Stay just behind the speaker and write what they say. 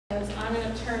I'm going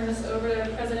to turn this over to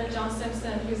President John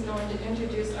Simpson, who's going to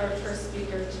introduce our first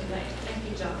speaker tonight. Thank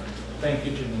you, John. Thank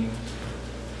you, Janine.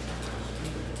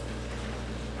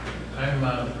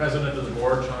 I'm the president of the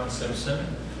board, John Simpson,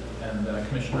 and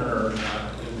commissioner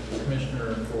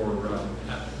for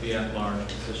the at-large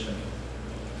position.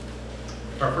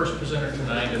 Our first presenter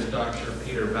tonight is Dr.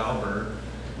 Peter Valberg.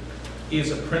 He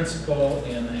is a principal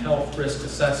in health risk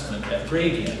assessment at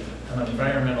Gradient, an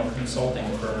environmental consulting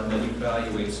firm that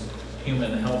evaluates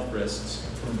human health risks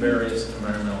from various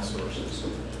environmental sources.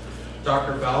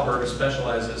 Dr. Valberg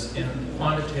specializes in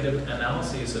quantitative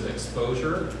analyses of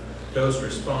exposure, dose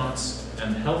response,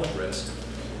 and health risk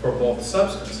for both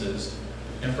substances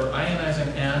and for ionizing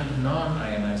and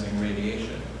non-ionizing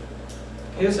radiation.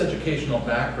 His educational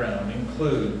background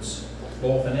includes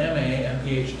both an MA and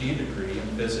PhD degree in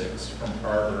physics from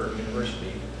Harvard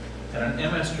University and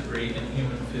an MS degree in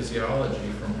human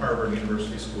physiology from Harvard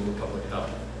University School of Public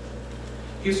Health.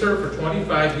 He served for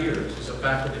 25 years as a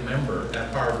faculty member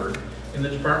at Harvard in the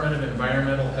Department of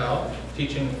Environmental Health,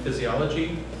 teaching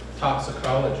physiology,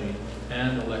 toxicology,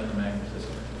 and electromagnetism.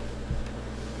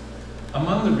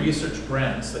 Among the research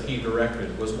grants that he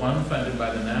directed was one funded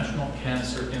by the National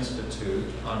Cancer Institute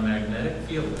on magnetic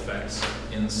field effects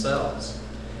in cells.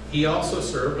 He also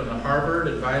served on the Harvard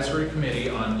Advisory Committee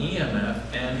on EMF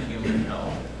and Human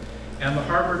Health, and the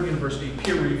Harvard University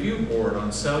Peer Review Board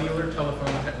on Cellular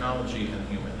Telephone Technology and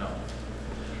Human Health.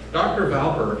 Dr.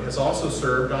 Valberg has also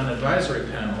served on advisory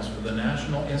panels for the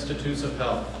National Institutes of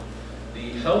Health,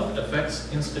 the Health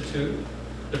Effects Institute,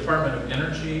 Department of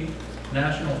Energy,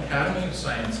 National Academy of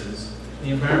Sciences,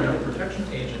 the Environmental Protection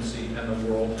Agency, and the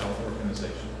World Health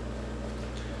Organization.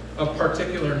 Of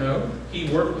particular note,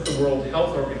 he worked with the World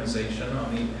Health Organization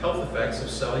on the health effects of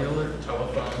cellular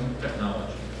telephone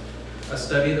technology, a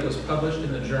study that was published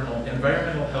in the journal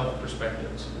Environmental Health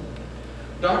Perspectives.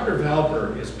 Dr.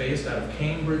 Valberg is based out of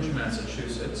Cambridge,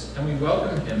 Massachusetts, and we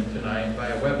welcome him tonight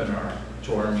via webinar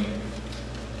to our meeting.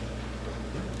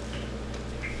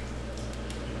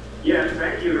 Yes,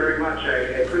 thank you very much.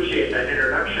 I appreciate that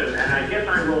introduction, and I guess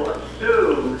I will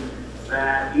assume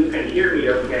that you can hear me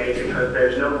okay, because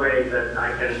there's no way that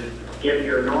I can get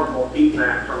your normal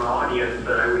feedback from an audience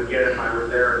that I would get if I were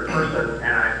there in person, and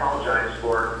I apologize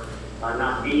for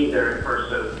not being there in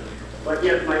person. But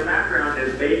yes, my background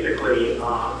is basically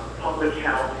public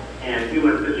health and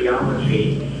human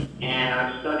physiology, and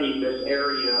I've studied this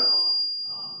area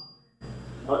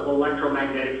of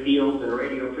electromagnetic fields and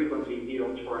radio frequency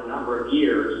fields for a number of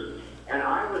years. And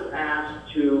I was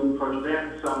asked to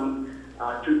present some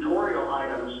tutorial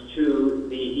items to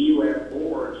the EWEB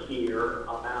board here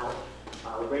about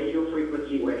radio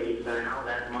frequency waves and how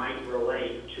that might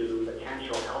relate to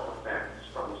potential health effects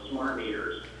from smart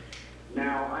meters.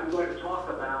 Now, I'm going to talk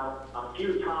about a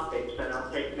few topics, and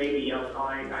I'll take maybe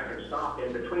I can stop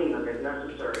in between them if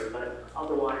necessary, but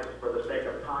otherwise, for the sake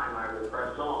of time, I will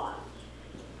press on.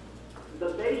 The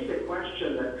basic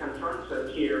question that confronts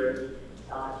us here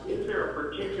is there a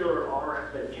particular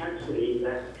RF intensity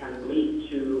that can lead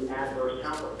to adverse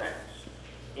health effects?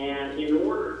 And in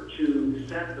order to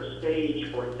set the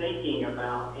stage for thinking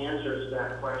about answers to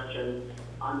that question,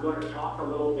 I'm going to talk a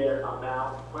little bit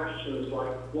about questions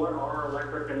like what are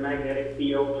electric and magnetic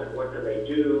fields and what do they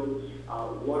do?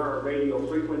 What are radio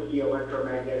frequency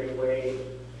electromagnetic waves?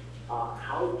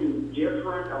 How do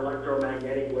different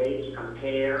electromagnetic waves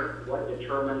compare? What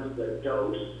determines the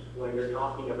dose when you're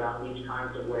talking about these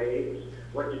kinds of waves?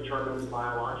 What determines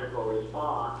biological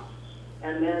response?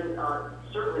 And then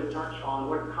certainly touch on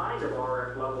what kind of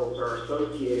RF levels are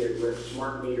associated with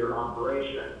smart meter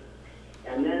operation.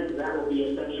 And then that will be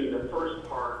essentially the first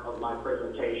part of my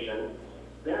presentation.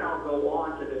 Then I'll go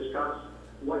on to discuss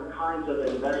what kinds of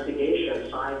investigation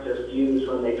scientists use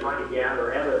when they try to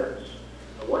gather evidence.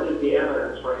 What is the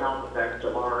evidence for health effects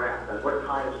of RF, and what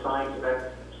kind of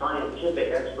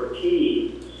scientific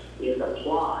expertise is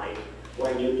applied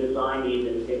when you design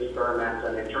these experiments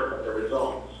and interpret the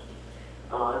results?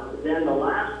 Then the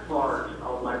last part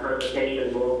of my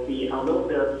presentation will be a little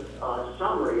bit of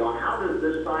summary on how does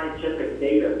this scientific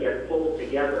data get pulled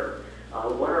together?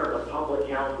 What are the public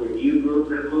health review group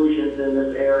conclusions in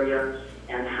this area?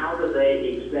 And how do they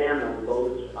examine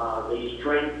both the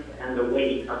strength and the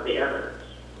weight of the evidence?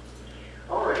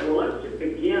 All right, well, let's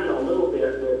begin a little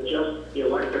bit with just the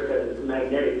electric and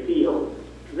magnetic field.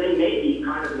 They may be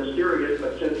kind of mysterious,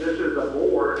 but since this is a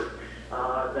board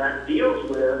that deals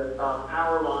with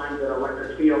power lines and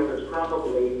electric fields, it's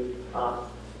probably,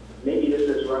 maybe this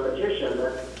is repetition,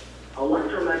 but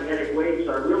electromagnetic waves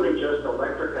are really just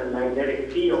electric and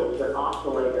magnetic fields that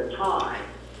oscillate at time.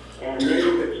 And then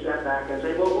you could step back and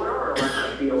say, well, what are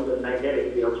electric fields and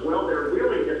magnetic fields? Well, they're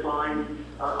really defined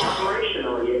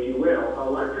operationally, if you will.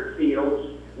 Electric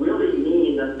fields really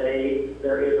mean that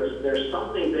there's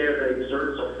something there that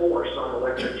exerts a force on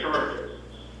electric charges.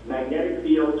 Magnetic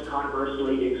fields,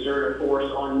 conversely, exert a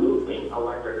force on moving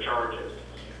electric charges.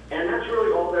 And that's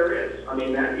really all there is. I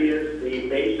mean, that is the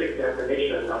basic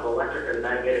definition of electric and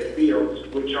magnetic fields,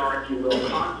 which are, if you will,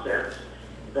 concepts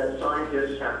that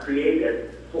scientists have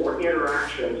created for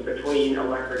interactions between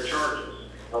electric charges.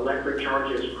 Electric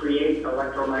charges create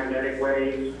electromagnetic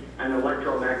waves, and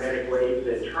electromagnetic waves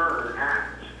in turn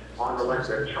act on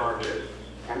electric charges.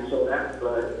 And so that's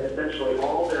essentially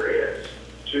all there is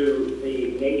to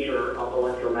the nature of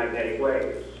electromagnetic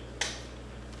waves.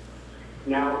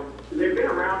 Now, they've been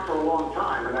around for a long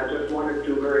time, and I just wanted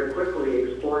to very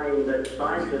quickly explain that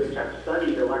scientists have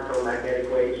studied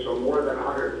electromagnetic waves for more than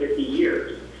 150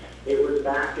 years. It was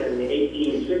back in the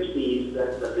 1860s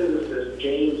that the physicist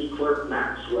James Clerk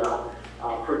Maxwell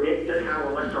predicted how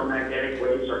electromagnetic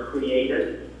waves are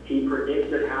created. He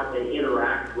predicted how they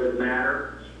interact with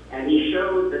matter, and he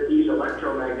showed that these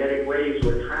electromagnetic waves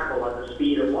would travel at the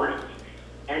speed of light.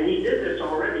 And he did this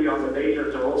already on the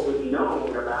basis of what was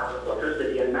known about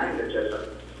electricity and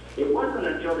magnetism. It wasn't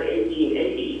until the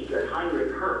 1880s that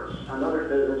Heinrich Hertz, another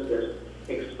physicist,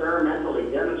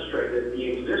 experimentally demonstrated the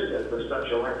existence of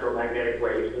such electromagnetic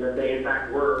waves and that they in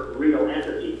fact were real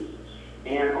entities.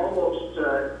 And almost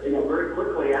very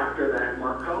quickly after that,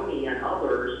 Marconi and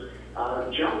others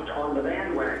jumped on the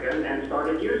bandwagon and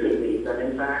started using these. And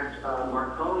in fact,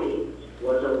 Marconi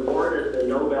was awarded the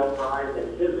Nobel Prize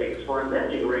in Physics for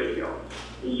inventing radio.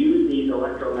 He used these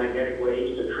electromagnetic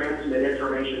waves to transmit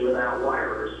information without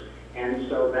wires, and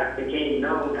so that became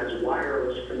known as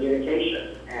wireless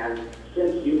communication. And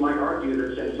since, you might argue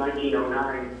that since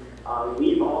 1909,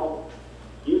 we've all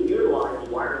utilized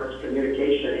wireless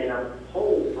communication in a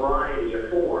whole variety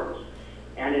of forms.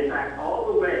 And in fact,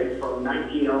 all the way from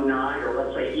 1909, or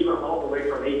let's say even all the way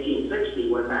from 1860,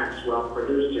 when Maxwell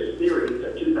produced his theory,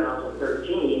 to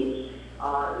 2013,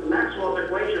 Maxwell's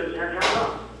equations have held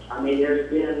up. I mean, there's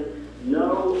been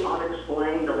no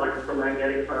unexplained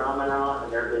electromagnetic phenomena,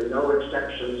 and there have been no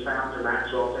exceptions found to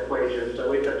Maxwell's equations.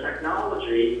 So it's a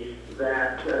technology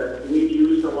that we've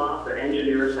used a lot, that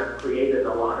engineers have created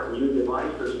a lot of new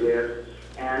devices with.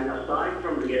 And aside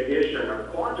from the addition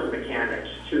of quantum mechanics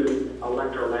to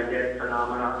electromagnetic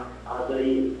phenomena,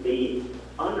 the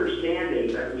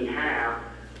understanding that we have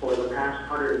for the past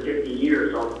 150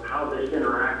 years of how this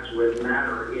interacts with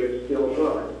matter is still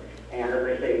good. And as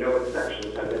I say, no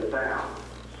exceptions have been found.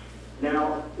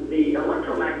 Now, the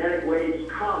electromagnetic waves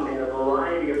come in a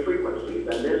variety of frequencies,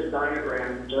 and this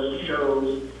diagram just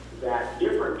shows that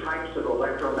different types of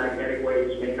electromagnetic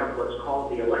waves make up what's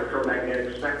called the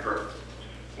electromagnetic spectrum.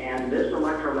 And this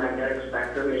electromagnetic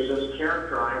spectrum is just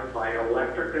characterized by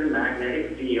electric and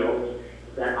magnetic fields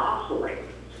that oscillate.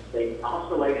 They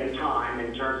oscillate in time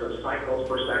in terms of cycles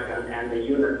per second, and the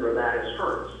unit for that is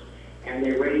hertz. And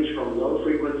they range from low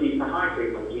frequencies to high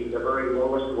frequencies, the very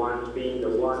lowest ones being the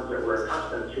ones that we're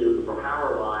accustomed to for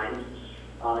power lines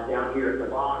down here at the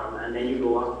bottom. And then you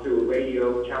go up through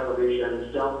radio,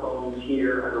 television, cell phones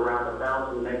here at around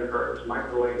 1,000 megahertz,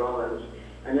 microwave ovens.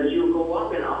 And as you go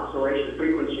up in oscillation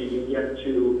frequency, you get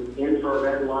to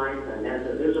infrared light, and then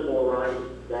the visible light,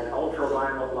 then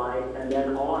ultraviolet light, and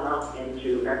then on up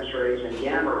into X-rays and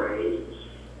gamma rays.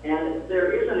 And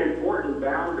there is an important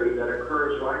boundary that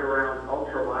occurs right around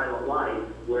ultraviolet light,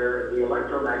 where the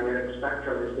electromagnetic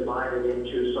spectrum is divided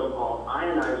into so-called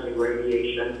ionizing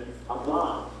radiation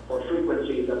above, or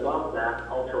frequencies above that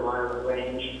ultraviolet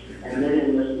range. And then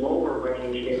in this lower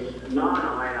range, it's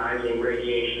non-ionizing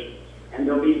radiation. And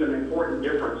there'll be some important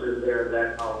differences there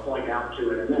that I'll point out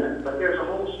to in a minute. But there's a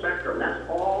whole spectrum. That's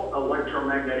all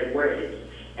electromagnetic waves.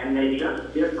 And they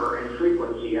just differ in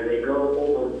frequency, and they go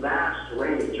over vast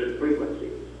range of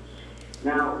frequencies.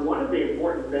 Now, one of the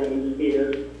important things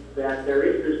is that there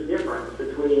is this difference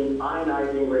between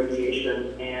ionizing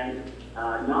radiation and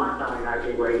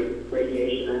non-ionizing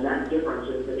radiation, and that difference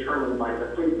is determined by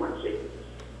the frequency.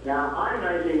 Now,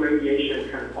 ionizing radiation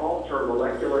can alter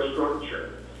molecular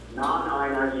structure.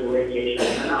 Non-ionizing radiation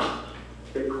cannot,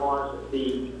 because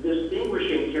the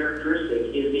distinguishing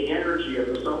characteristic is the energy of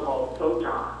the so-called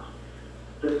photons.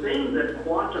 The thing that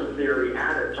quantum theory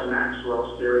added to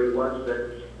Maxwell's theory was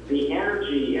that the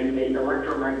energy in the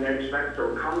electromagnetic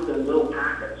spectrum comes in little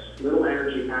packets, little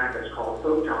energy packets called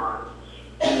photons,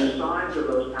 and the size of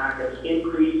those packets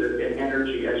increases in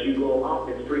energy as you go up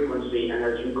in frequency and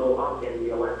as you go up in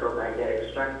the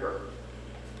electromagnetic spectrum.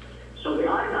 So the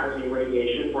ionizing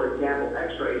radiation, for example,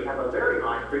 X-rays, have a very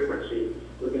high frequency.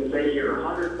 We can say here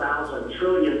 100,000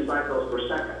 trillion cycles per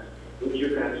second, which you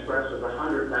can express as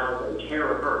 100,000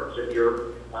 terahertz if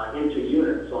you're into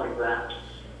units like that.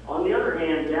 On the other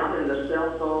hand, down in the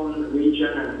cell phone region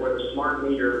and where the smart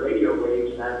meter radio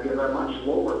waves have, you have a much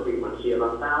lower frequency of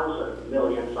 1,000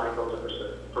 million cycles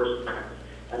per second.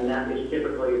 And that is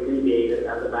typically abbreviated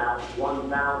as about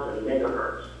 1,000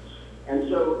 megahertz. And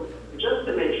so just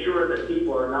to make sure that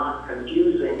people are not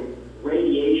confusing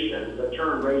radiation, the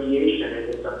term radiation,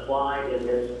 if it's applied in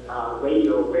this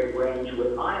radio wave range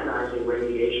with ionizing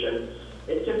radiation,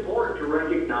 it's important to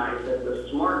recognize that the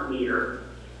smart meter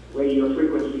radio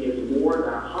frequency is more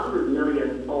than 100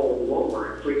 million-fold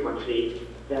lower in frequency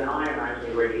than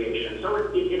ionizing radiation. So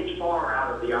it's far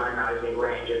out of the ionizing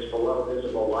range. It's below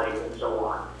visible light and so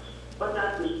on. But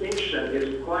that distinction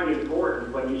is quite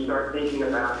important when you start thinking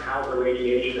about how the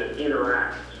radiation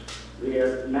interacts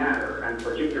with matter, and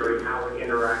particularly how it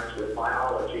interacts with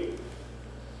biology.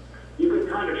 You can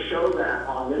kind of show that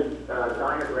on this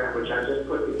diagram, which I just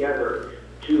put together,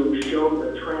 to show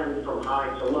the trend from high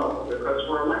to low. Because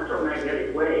for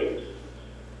electromagnetic waves,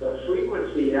 the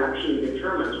frequency actually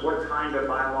determines what kind of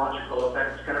biological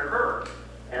effects can occur.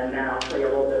 And then I'll say a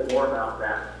little bit more about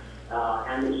that.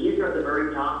 And here at the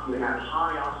very top, you have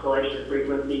high oscillation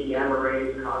frequency, gamma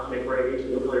rays, cosmic rays,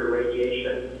 nuclear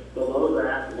radiation. Below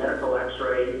that, medical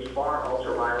X-rays, far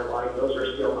ultraviolet light, those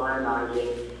are still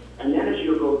ionizing. And then as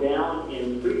you go down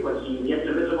in frequency, you get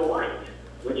to visible light,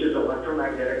 which is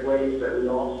electromagnetic waves that we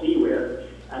all see with,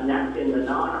 and that's in the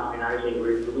non-ionizing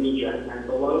region. And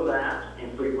below that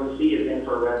in frequency is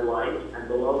infrared light, and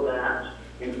below that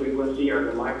in frequency are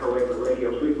the microwave and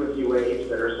radio frequency waves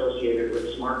that are associated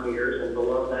with smart meters, and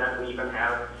below that we even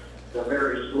have the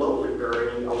very slowly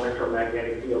varying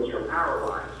electromagnetic fields from power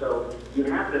lines. So you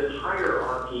have this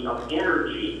hierarchy of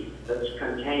energy that's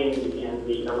contained in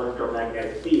the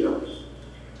electromagnetic fields.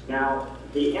 Now,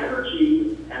 the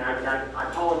energy, and I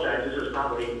apologize, this is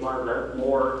probably one of the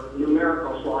more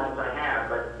numerical slides I have,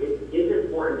 but it is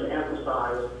important to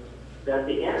emphasize that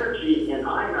the energy in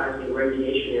ionizing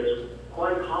radiation is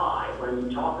quite high when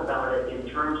you talk about it in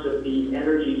terms of the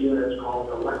energy units called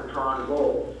electron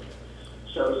volts.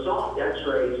 So soft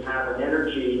X-rays have an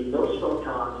energy, those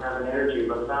photons have an energy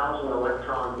of 1,000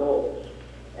 electron volts.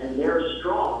 And they're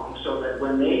strong so that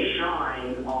when they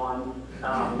shine on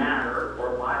matter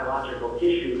or biological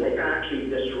tissue, they can actually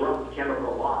disrupt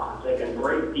chemical bonds. They can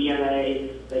break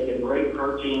DNA, they can break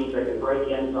proteins, they can break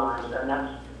enzymes, and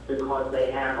that's because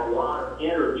they have a lot of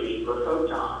energy per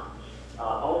photon.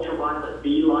 Ultraviolet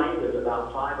B light is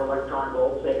about 5 electron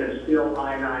volts. They can still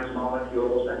ionize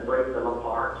molecules and break them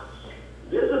apart.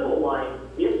 Visible light,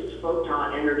 its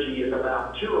photon energy is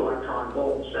about 2 electron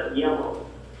volts at yellow.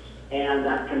 And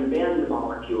that can bend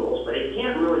molecules, but it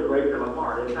can't really break them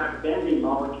apart. In fact, bending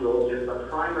molecules is the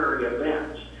primary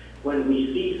event when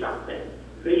we see something.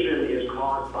 Vision is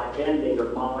caused by bending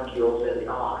of molecules in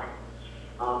the eye.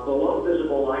 Below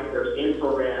visible light, there's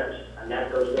infrared, and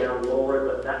that goes down lower,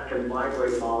 but that can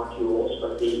vibrate molecules,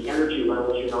 but the energy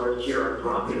levels you notice here are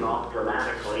dropping off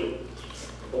dramatically.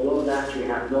 Below that, you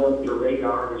have millimeter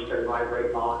radar, which can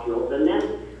vibrate molecules. And then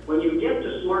when you get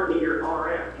to smart meter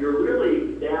RF, you're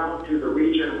really down to the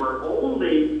region where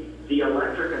only the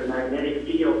electric and magnetic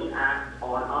fields act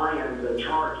on ions and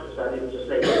charges. That is to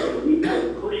say, they can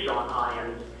weakly push on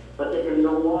ions, but they can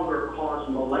no longer cause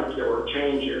molecular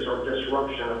changes or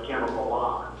disruption of chemical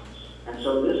bonds. And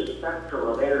so this spectrum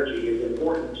of energy is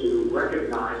important to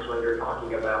recognize when you're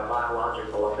talking about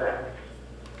biological effects.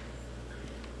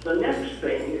 The next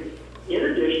thing, in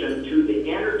addition to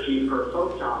the energy per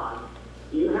photon,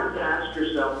 you have to ask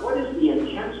yourself, what is the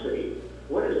intensity?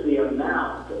 What is the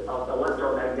amount of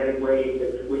electromagnetic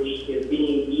wave which is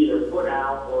being either put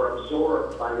out or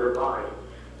absorbed by your body?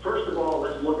 First of all,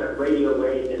 let's look at radio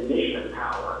wave emission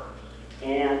power.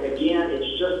 And again,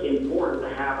 it's just important to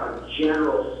have a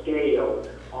general scale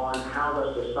on how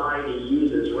the society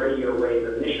uses radio wave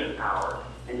emission power.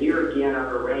 And here again,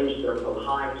 I've arranged them from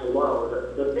high to low.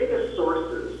 The biggest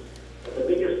sources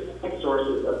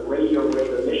of radio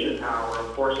wave emission power,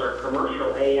 of course, are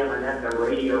commercial AM and FM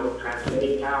radio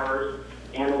transmitting towers,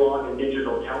 analog and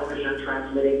digital television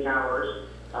transmitting towers.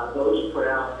 Those put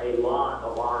out a lot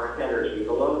of RF energy.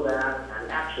 Below that,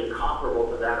 and actually comparable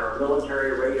to that, are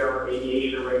military radar,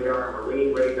 aviation radar,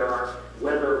 marine radar,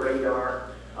 weather radar.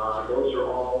 Those are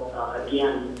all,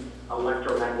 again,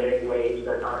 electromagnetic waves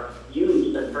that are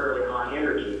used at fairly high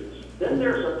energy. Then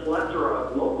there's a plethora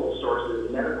of local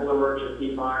sources, medical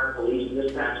emergency, fire, police,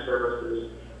 dispatch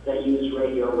services that use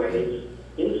radio waves.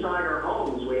 Inside our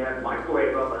homes, we have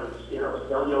microwave ovens,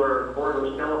 cellular and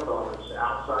cordless telephones.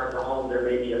 Outside the home, there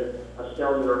may be a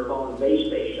cellular phone base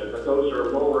station, but those are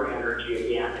lower energy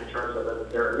again in terms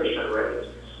of their emission rates.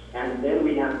 And then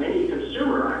we have many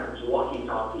consumer items,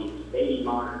 walkie-talkies, baby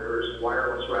monitors,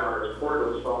 wireless routers,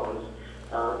 cordless phones,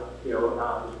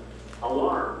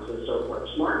 alarms and so forth.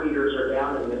 Smart meters are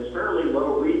down in this fairly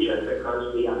low region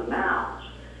because the amount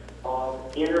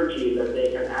of energy that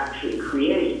they can actually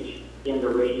create in the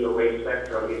radio wave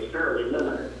spectrum is fairly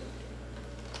limited.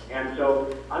 And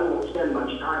so I won't spend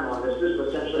much time on this. This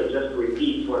essentially just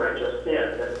repeats what I just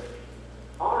said, that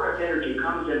RF energy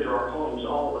comes into our homes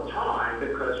all the time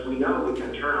because we know we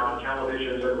can turn on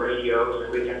televisions and radios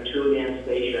and we can tune in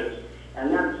stations.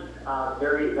 And that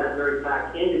very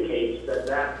fact indicates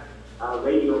that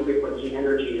radio frequency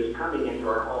energy is coming into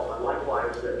our home. And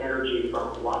likewise, the energy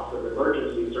from lots of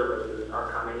emergency services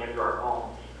are coming into our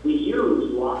home. We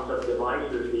use lots of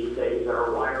devices these days that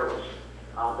are wireless,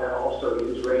 that also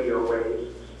use radio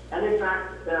waves. And in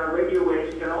fact, radio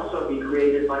waves can also be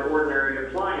created by ordinary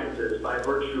appliances by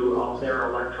virtue of their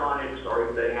electronics, or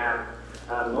if they have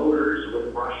motors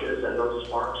with brushes, and those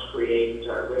sparks create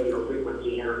radio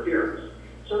frequency interference.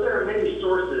 So there are many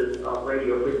sources of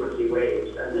radio frequency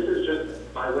waves, and this is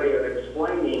just by way of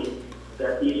explaining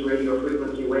that these radio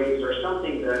frequency waves are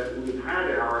something that we've had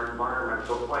in our environment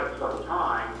for quite some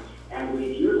time, and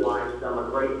we've utilized them a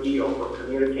great deal for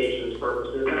communications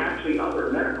purposes and actually other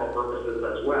medical purposes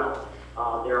as well.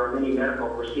 There are many medical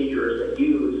procedures that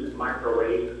use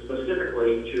microwaves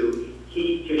specifically to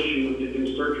heat tissue, to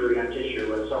do surgery on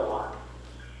tissue, and so on.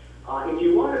 If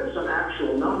you wanted some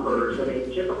actual numbers, I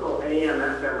mean, typical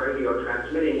AM/FM radio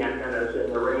transmitting antennas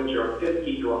in the range of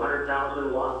 50 to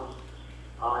 100,000 watts.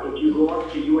 If you go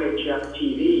up to UHF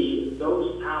TV,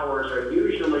 those powers are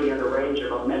usually in the range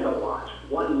of a megawatt,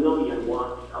 1 million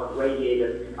watts of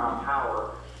radiated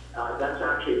power. That's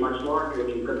actually much larger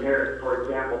if you compare it, for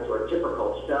example, to a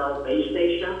typical cell base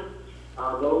station.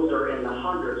 Those are in the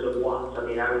hundreds of watts. I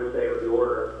mean, I would say of the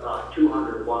order of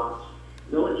 200 watts.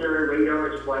 Military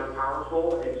radar is quite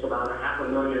powerful. It's about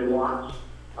 500,000 watts.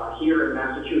 Here in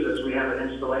Massachusetts, we have an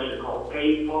installation called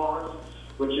PAVE,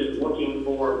 which is looking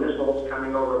for missiles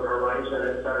coming over the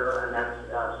horizon, et cetera, and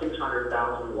that's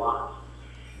 600,000 watts.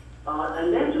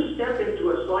 And then to step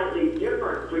into a slightly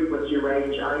different frequency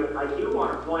range, I do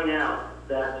want to point out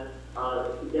that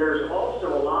there's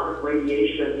also a lot of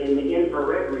radiation in the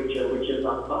infrared region, which is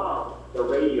above the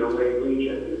radio wave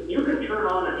region. You can turn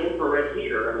on an infrared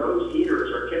heater, and those heaters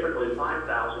are typically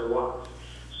 5,000 watts.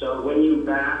 So when you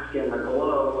bask in the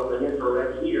glow of an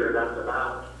infrared heater, that's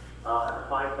about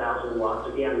 5,000 watts,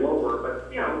 again lower,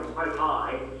 but quite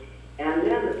high. And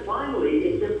then finally,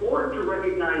 it's important to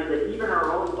recognize that even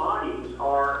our own bodies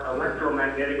are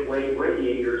electromagnetic wave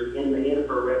radiators in the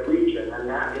infrared region, and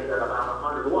that is at about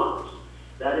 100 watts.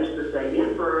 That is to say,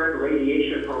 infrared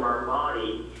radiation from our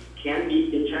body can be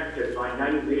detected by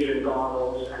night vision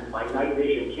goggles and by night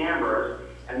vision cameras,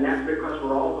 and that's because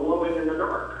we're all glowing in the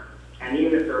dark. And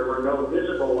even if there were no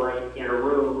visible light in a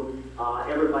room,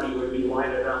 everybody would be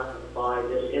lighted up by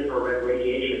this infrared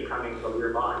radiation coming from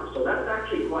your body. So that's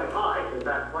actually quite high, in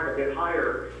fact, quite a bit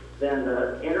higher than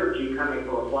the energy coming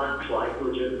from a flashlight,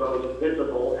 which is both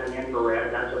visible and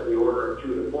infrared. That's of the order of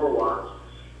 2 to 4 watts.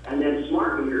 And then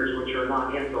smart meters, which are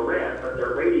not infrared, but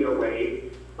they're radio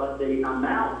wave, but the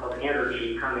amount of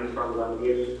energy coming from them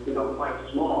is quite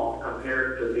small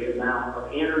compared to the amount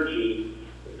of energy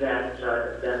that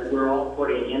we're all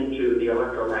putting into the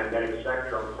electromagnetic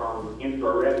spectrum from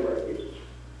infrared waves.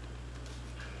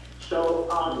 So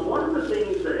one of the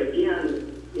things that,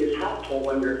 again, is helpful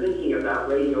when you're thinking about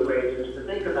radio waves is to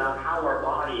think about how our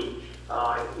body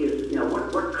is,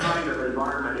 what kind of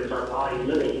environment is our body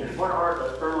living in? What are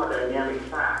the thermodynamic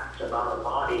facts about a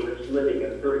body that's living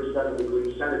at 37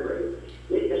 degrees centigrade?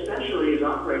 It essentially is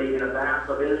operating in a bath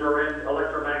of infrared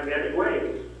electromagnetic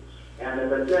waves. And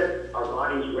as I said, our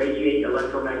bodies radiate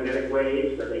electromagnetic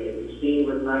waves that they can be seen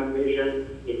with night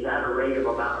vision. It's at a rate of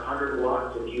about 100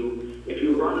 watts. If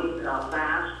you run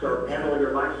fast or pedal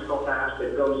your bicycle fast,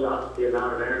 it goes up. The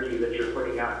amount of energy that you're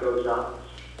putting out goes up.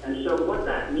 And so what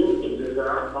that means is that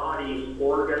our body's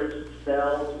organs,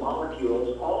 cells,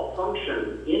 molecules all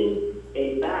function in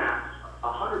a bath, a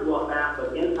 100-watt bath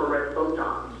of infrared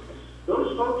photons.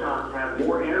 Those photons have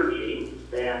more energy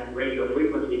than radio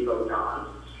frequency photons.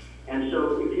 And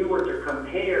so if you were to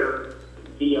compare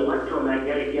the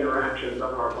electromagnetic interactions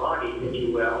of our bodies, if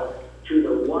you will, to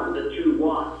the 1 to 2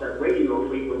 watts of radio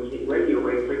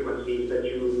wave frequencies that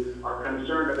you are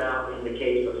concerned about in the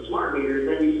case of smart meters,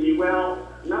 then you see, well,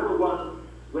 number one,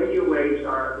 radio waves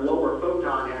are lower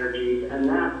photon energies, and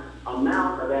that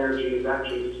amount of energy is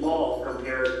actually small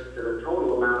compared to the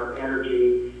total amount of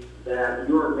energy that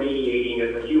you're radiating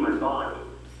as a human body.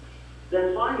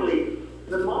 Then finally,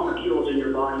 the molecules in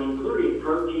your body, including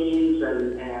proteins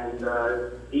and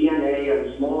DNA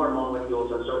and smaller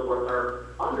molecules and so forth, are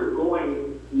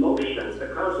undergoing motion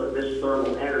because of this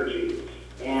thermal energy.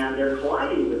 And they're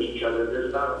colliding with each other.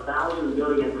 There's about 1,000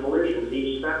 billion collisions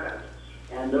each second.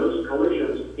 And those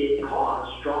collisions, it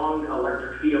cause strong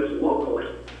electric fields locally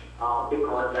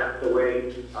because that's the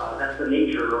way, that's the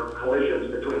nature of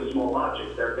collisions between small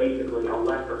objects. They're basically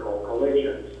electrical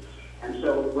collisions. And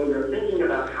so when you're thinking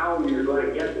about how you're going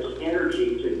to get this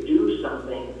energy to do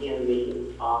something in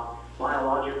the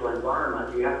biological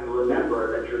environment, you have to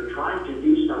remember that you're trying to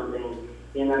do something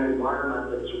in an environment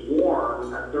that's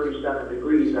warm at 37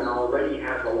 degrees and already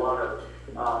has a lot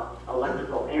of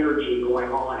electrical energy going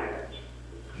on in it.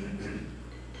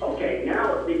 Okay,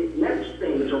 now the next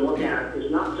thing to look at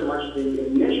is not so much the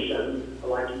emission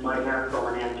like you might have from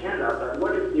an antenna, but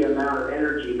what is the amount of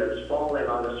energy that's falling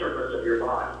on the surface of your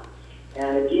body.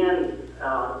 And again,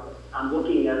 I'm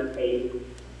looking at a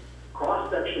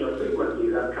cross-section of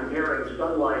frequencies. I'm comparing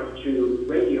sunlight to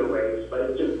radio waves, but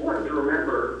it's important to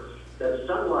remember that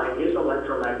sunlight is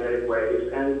electromagnetic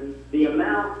waves, and the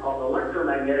amount of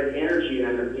electromagnetic energy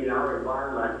in our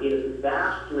environment is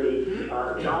vastly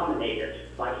dominated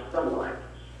by sunlight.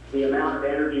 The amount of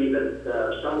energy that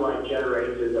sunlight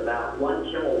generates is about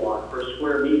 1 kilowatt per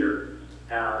square meter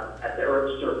at the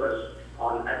Earth's surface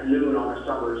at noon on a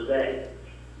summer's day.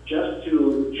 Just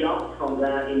to jump from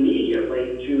that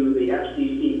immediately to the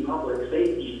FCC public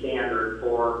safety standard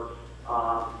for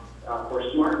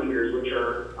smart meters, which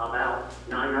are about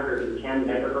 910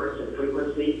 megahertz in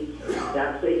frequency,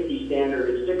 that safety standard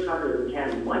is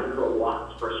 610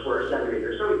 microwatts per square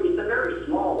centimeter. So it's a very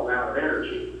small amount of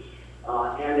energy.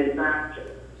 And in fact,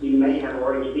 you may have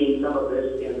already seen some of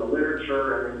this in the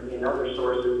literature and in other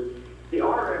sources. The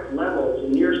RF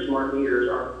levels near smart meters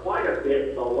are quite a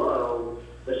bit below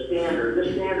the standard.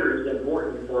 The standard is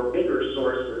important for bigger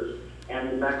sources, and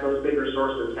in fact, those bigger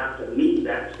sources have to meet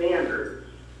that standard.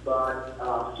 But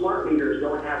smart meters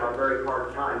don't have a very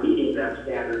hard time meeting that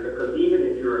standard because even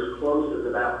if you're as close as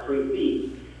about 3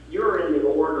 feet, you're in the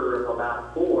order of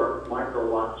about 4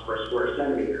 microwatts per square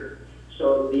centimeter.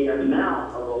 So the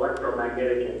amount of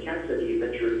electromagnetic intensity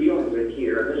that you're dealing with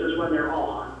here, and this is when they're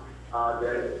on,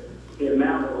 the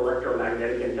amount of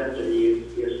electromagnetic intensity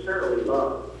is fairly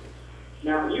low.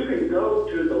 Now, you can go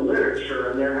to the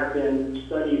literature, and there have been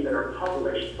studies that are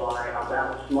published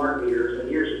about smart meters, and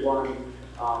here's one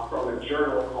from a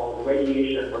journal called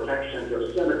Radiation Protection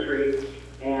Dosimetry.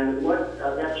 And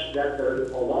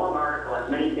that's a long article, has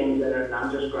many things in it, and I'm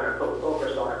just going to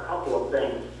focus on a couple of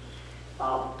things.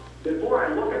 Before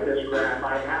I look at this graph,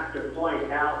 I have to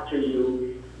point out to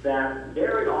you that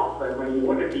very often when you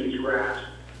look at these graphs,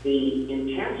 the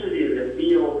intensity of the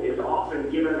field is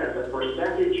often given as a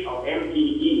percentage of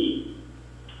MPE.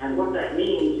 And what that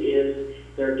means is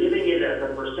they're giving it as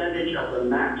a percentage of the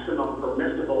maximum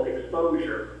permissible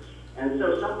exposure. And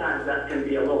so sometimes that can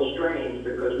be a little strange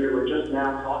because we were just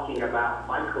now talking about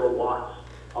microwatts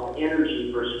of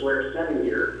energy per square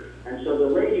centimeter. And so the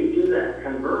way you do that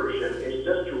conversion is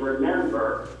just to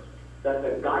remember that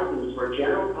the guidance for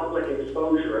general public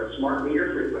exposure at smart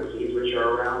meter frequencies, which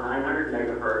are around 900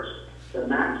 megahertz, the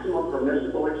maximum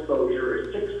permissible exposure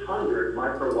is 600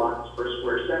 microwatts per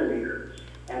square centimeter.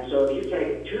 And so if you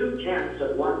take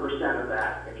 0.2% of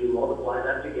that, if you multiply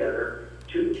that together,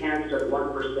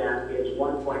 0.2% is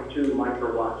 1.2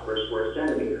 microwatts per square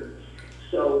centimeter.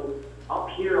 So up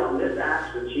here on this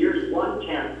axis, here's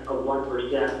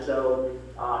 0.1%, so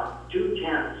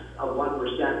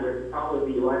 0.2% would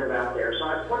probably be right about there. So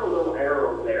I put a little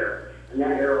arrow there, and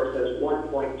that arrow says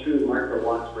 1.2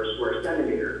 microwatts per square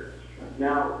centimeter.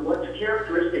 Now, what's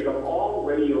characteristic of all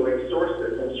radio wave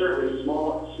sources, and certainly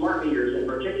smart meters in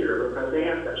particular, because they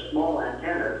have such small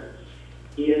antennas,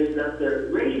 is that the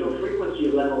radio frequency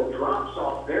level drops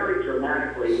off very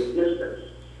dramatically with distance.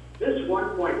 This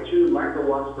 1.2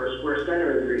 microwatts per square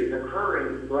centimeter is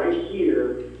occurring right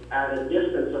here at a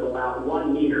distance of about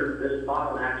 1 meter. This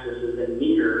bottom axis is in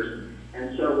meters.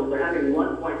 And so we're having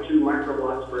 1.2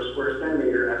 microwatts per square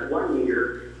centimeter at 1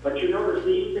 meter. But you notice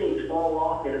these things fall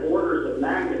off in orders of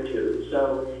magnitude.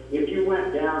 So if you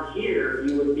went down here,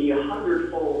 you would be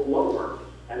 100-fold lower.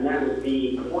 And that would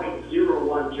be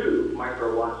 0.012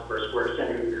 microwatts per square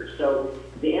centimeter. So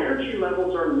the energy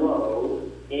levels are low,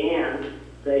 and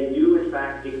they do in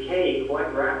fact decay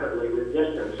quite rapidly with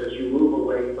distance as you move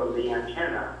away from the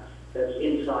antenna that's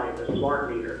inside the smart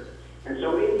meter. And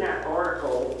so in that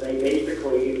article, they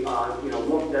basically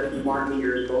looked at smart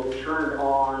meters both turned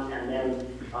on and then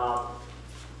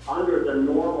under the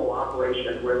normal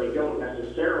operation where they don't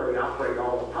necessarily operate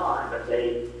all the time, but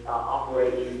they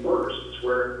operate in bursts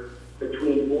where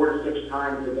between 4 to 6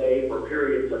 times a day for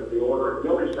periods of the order of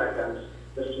milliseconds,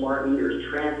 the smart meters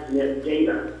transmit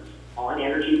data on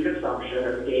energy consumption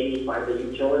as gauged by the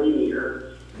utility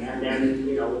meter, and then,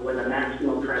 you know, when the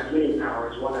maximum transmitting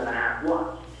power is 1.5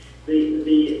 watts.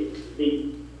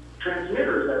 The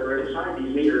transmitters that are inside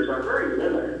these meters are very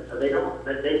limited.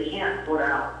 They can't put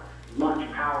out much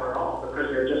power at all because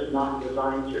they're just not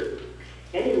designed to.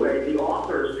 Anyway, the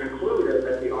authors concluded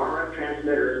that the RF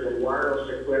transmitters and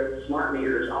wireless-equipped smart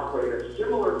meters operate at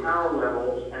similar power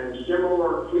levels and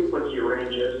similar frequency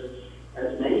ranges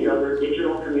as many other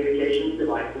digital communications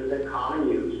devices in common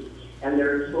use, and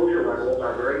their exposure levels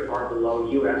are very far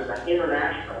below U.S. and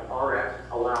international RF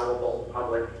allowable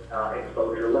public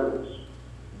exposure limits.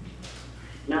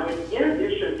 Now, in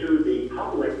addition to the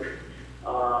public,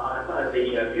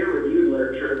 the peer-reviewed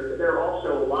literature, there are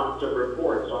also lots of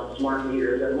reports on smart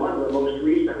meters, and one of the most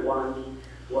recent ones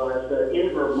was in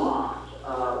Vermont.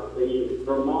 The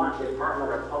Vermont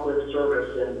Department of Public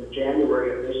Service in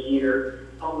January of this year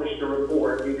published a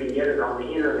report, you can get it on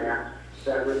the internet,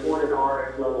 that reported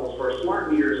RF levels for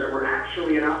smart meters that were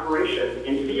actually in operation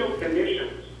in field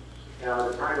conditions.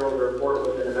 The title of the report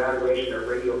was an evaluation of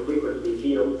radio frequency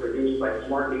fields produced by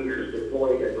smart meters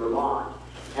deployed in Vermont.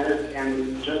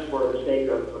 And just for the sake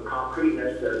of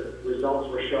concreteness, the results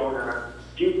were shown in a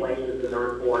few places in the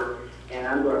report, and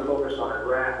I'm going to focus on a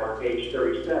graph on page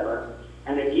 37.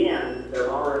 And again, the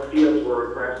RF fields were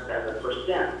expressed as a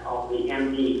percent of the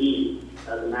MPE,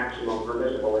 the maximum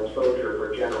permissible exposure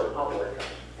for general public.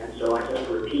 And so I just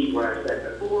repeat what I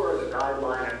said before, the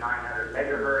guideline at 900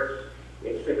 megahertz,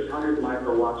 it's 600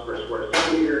 microwatts per square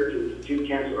centimeter,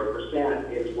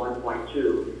 0.2% is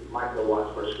 1.2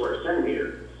 microwatts per square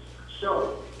centimeter.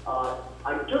 So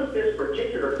I took this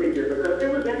particular figure because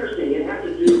it was interesting. It had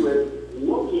to do with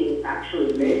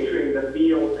actually measuring the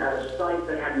field at a site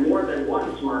that had more than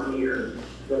one smart meter.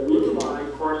 The blue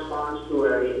line corresponds to a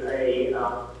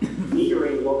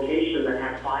metering location that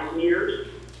had 5 meters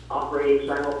operating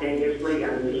simultaneously,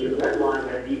 and the red line,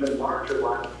 an even larger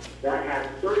one, that had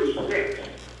 36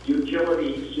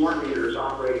 utility smart meters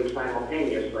operating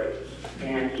simultaneously.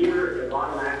 And here, the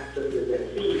bottom axis is in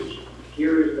feet.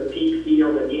 Here is the peak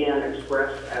field, again,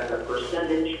 expressed as a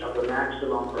percentage of the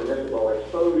maximum permissible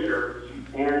exposure.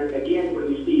 And again, what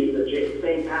you see is the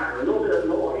same pattern, a little bit of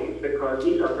noise, because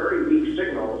these are very weak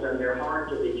signals and they're hard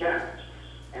to detect.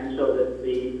 And so that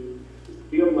the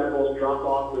field levels drop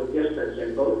off with distance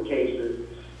in both cases.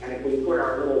 And if we put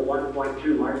our little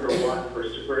 1.2 microwatt per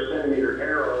square centimeter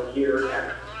arrow here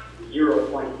at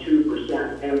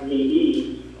 0.2%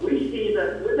 MPE, we see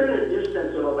that within a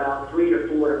distance of about 3 to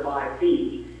 4 to 5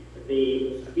 feet,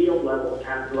 the field levels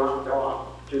have dropped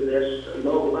off to this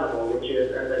low level, which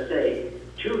is, as I say,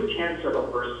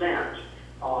 0.2%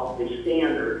 of the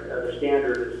standard. The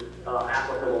standard is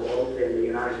applicable both in the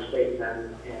United States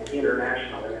and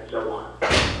internationally and so on.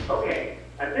 Okay,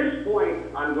 at this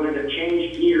point, I'm going to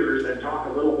change gears and talk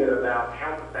a little bit about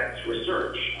health effects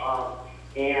research.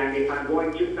 And if I'm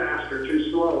going too fast or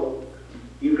too slow,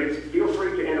 you can feel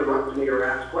free to interrupt me or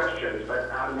ask questions,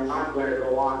 but I'm not going to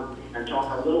go on and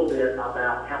talk a little bit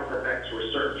about health effects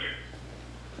research.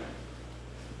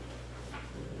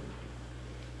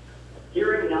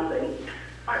 Hearing nothing,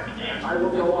 I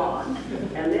will go on.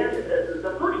 And then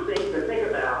the first thing to think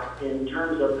about in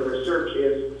terms of the research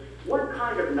is what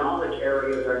kind of knowledge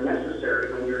areas are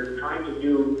necessary when you're trying to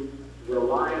do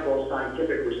reliable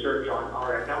scientific research on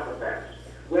RF health effects.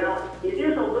 Well, it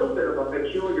is a little bit of a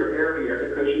peculiar area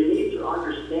because you need to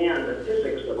understand the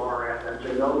physics of RF and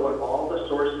to know what all the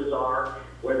sources are,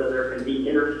 whether there can be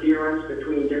interference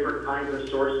between different kinds of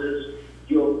sources.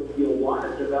 You'll want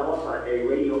to develop a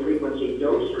radio frequency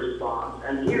dose response,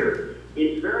 and here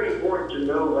it's very important to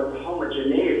know what the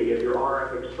homogeneity of your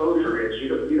RF exposure is.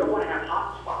 You don't want to have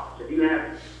hot spots. If you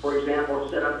have, for example,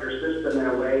 set up your system in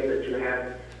a way that you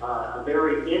have a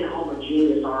very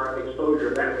inhomogeneous RF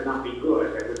exposure, that would not be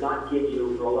good. It would not give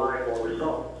you reliable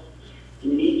results.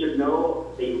 You need to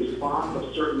know the response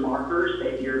of certain markers.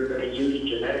 Maybe you're going to use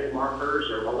genetic markers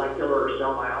or molecular or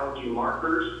cell biology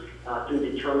markers to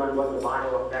determine what the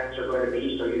vital effects are going to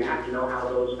be. So you have to know how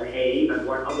those behave and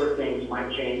what other things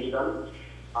might change them.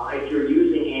 If you're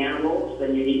using animals,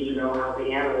 then you need to know how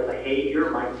the animal behavior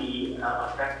might be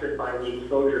affected by the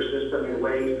exposure system in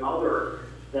ways other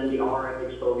than the RF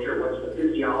exposure. What's the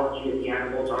physiology of the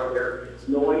animals? Are there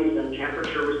noise and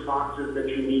temperature responses that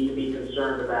you need to be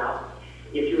concerned about?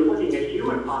 If you're looking at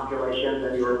human populations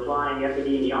and you're applying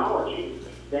epidemiology,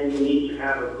 then you need to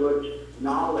have a good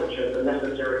knowledge of the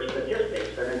necessary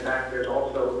statistics. And in fact, there's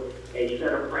also a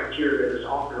set of criteria that is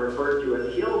often referred to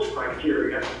as Hill's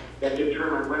criteria that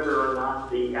determine whether or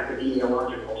not the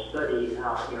epidemiological study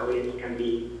it can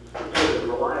be considered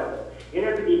reliable. In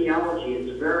epidemiology,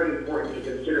 it's very important to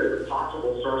consider the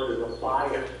possible sources of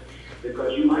bias,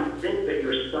 because you might think that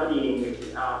you're studying,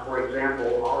 for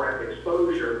example, RF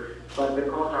exposure, but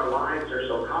because our lives are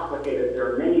so complicated,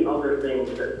 there are many other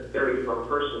things that vary from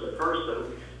person to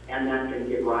person, and that can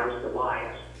give rise to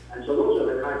bias. And so those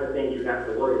are the kinds of things you have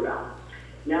to worry about.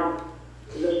 Now,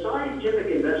 the scientific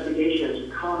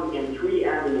investigations come in three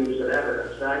avenues of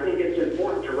evidence, and I think it's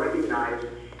important to recognize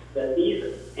that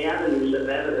these avenues of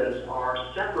evidence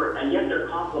are separate, and yet they're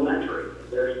complementary.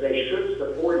 They should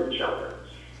support each other.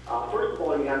 First of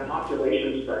all, you have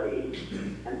population studies,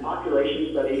 and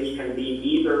population studies can be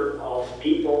either of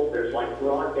people, there's like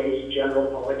broad-based general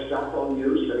public cell phone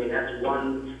use. I mean, that's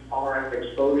one RF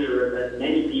exposure that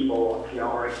many people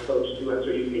are exposed to, and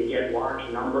so you can get large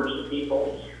numbers of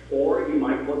people. Or you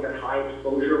might look at high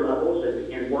exposure levels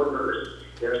in workers.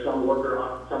 There are some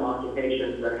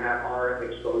occupations that have RF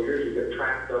exposures. You can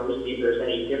track those, see if there's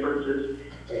any differences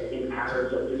in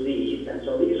patterns of disease. And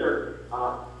so these are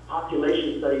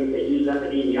population studies that use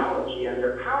epidemiology, and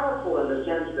they're powerful in the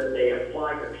sense that they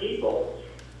apply to people,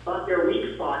 but their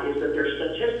weak spot is that they're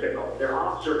statistical. They're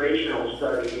observational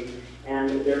studies,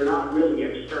 and they're not really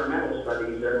experimental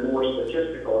studies. They're more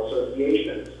statistical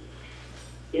associations.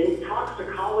 In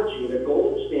toxicology, the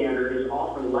gold standard is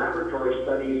often laboratory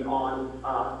studies on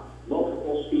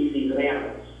multiple species of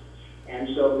animals. And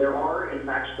so there are, in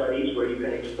fact, studies where you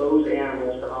can expose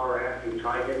animals to RF, you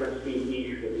try different species,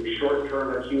 you can do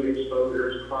short-term acute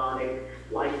exposures, chronic,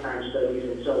 lifetime studies,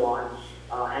 and so on.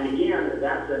 And again,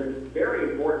 that's a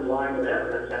very important line of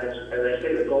evidence, and it's, as I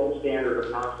say, the gold standard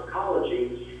of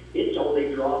toxicology. Its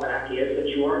only drawback is that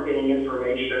you aren't getting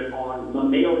information on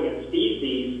mammalian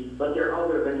species, but they're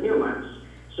other than humans.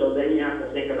 So then you have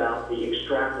to think about the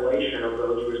extrapolation of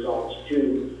those results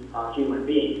to human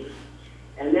beings.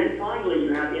 And then finally,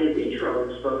 you have in vitro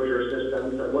exposure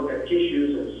systems that look at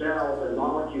tissues and cells and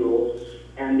molecules,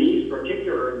 and this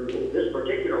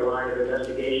particular line of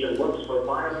investigation looks for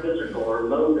biophysical or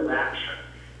mode of action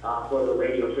for the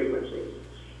radio frequencies.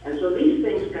 And so these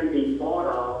things can be thought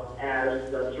of as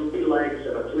the three legs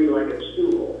of a three-legged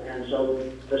stool. And so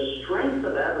the strength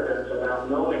of evidence about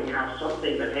knowing how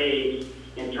something behaves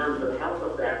in terms of health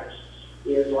effects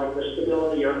is like the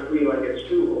stability of a three-legged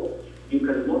stool. You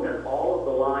can look at all of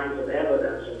the lines of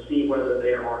evidence and see whether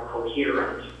they are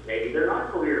coherent. Maybe they're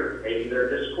not coherent. Maybe they're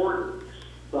discordant.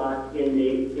 But in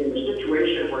the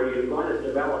situation where you're going to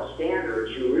develop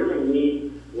standards, you really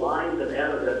need lines of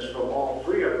evidence from all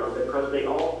three of them, because they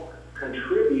all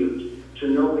contribute to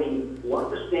knowing what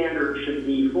the standard should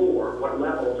be for, what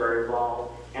levels are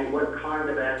involved, and what kind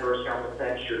of adverse health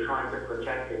effects you're trying to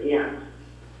protect against.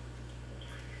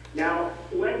 Now,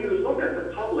 when you look at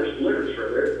the published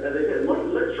literature, as I said,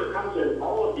 literature comes in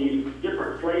all of these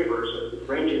different flavors,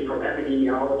 ranging from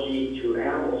epidemiology to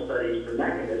animal studies to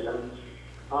mechanism.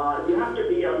 You have to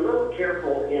be a little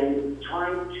careful in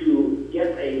trying to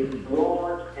get a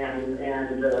broad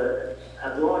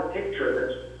a broad picture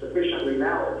that's sufficiently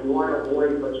valid. You want to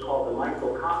avoid what's called the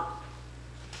microcosm,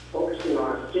 focusing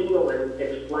on a single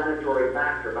explanatory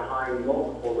factor behind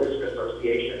multiple risk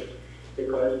associations.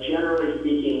 Because generally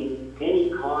speaking,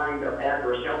 any kind of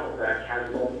adverse health effect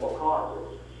has multiple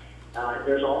causes.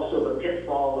 There's also the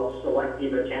pitfall of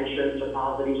selective attention to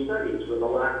positive studies with a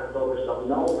lack of focus of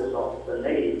null results and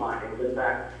negative findings. In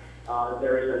fact,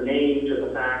 there is a name to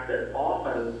the fact that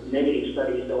often negative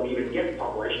studies don't even get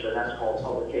published, and that's called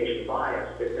publication bias,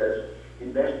 because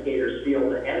investigators feel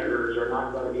the editors are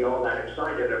not going to be all that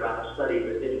excited about a study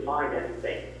that didn't find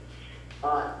anything.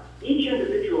 Each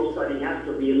individual study has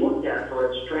to be looked at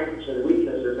for its strengths and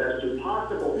weaknesses as to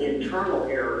possible internal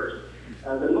errors.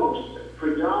 The most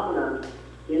predominant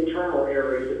internal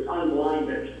error is it's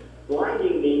unblinded.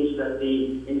 Blinding means that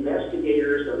the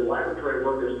investigators and laboratory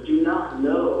workers do not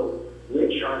know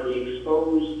which are the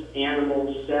exposed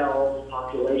animals, cells,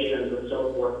 populations, and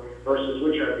so forth, versus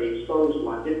which are the exposed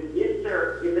ones. If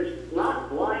it's not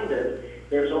blinded,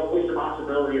 there's always the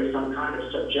possibility of some kind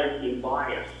of subjective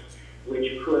bias,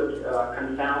 which could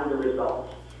confound the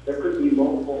results. There could be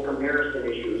multiple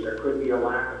comparison issues. There could be a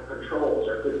lack of controls.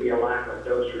 There could be a lack of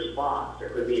dose response. There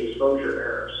could be exposure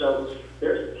error. So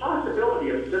there's a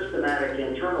possibility of systematic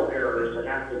internal errors that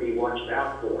have to be watched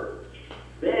out for.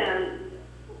 Then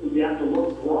you have to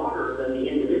look broader than the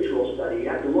individual study. You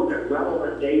have to look at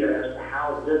relevant data as to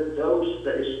how the dose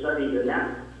that is studied in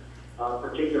that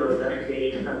particular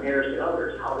investigation compares to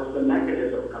others. How does the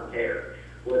mechanism compare?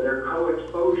 Were there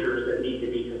co-exposures that need to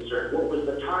be concerned? What was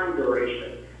the time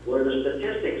duration? Were the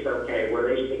statistics okay? Were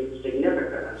they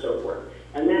significant, and so forth?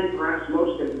 And then perhaps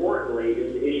most importantly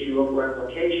is the issue of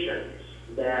replication,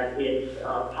 that it's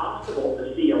possible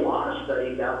to see a lot of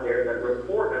studies out there that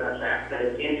report an effect that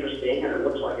is interesting and it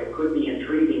looks like it could be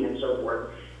intriguing and so forth,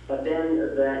 but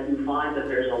then that you find that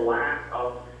there's a lack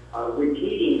of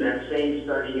repeating that same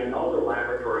study in other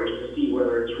laboratories to see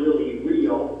whether it's really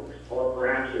real or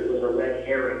perhaps it was a red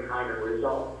herring kind of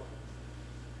result.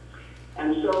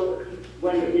 And so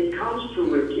when it comes to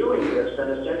reviewing this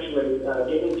and essentially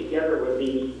getting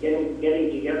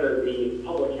together the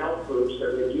public health groups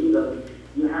that review them,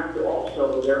 you have to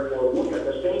also therefore look at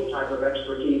the same type of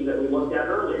expertise that we looked at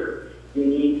earlier. You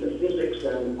need the physics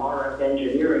and RF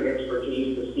engineering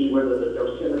expertise to see whether the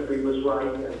dosimetry was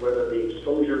right and whether the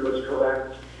exposure was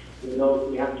correct. You know,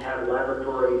 you have to have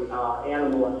laboratory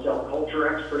animal and cell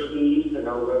culture expertise to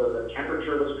know whether the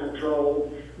temperature was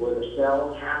controlled, were the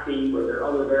cells happy, were there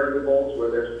other variables, were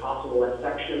there possible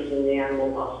infections in the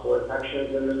animal, possible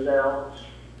infections in the cell.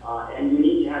 And you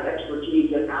need to have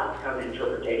expertise in outcome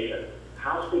interpretation.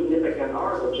 How significant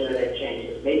are the genetic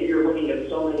changes? Maybe you're looking at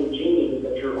so many genes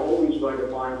that you're always going to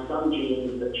find some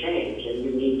genes that change, and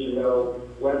you need to know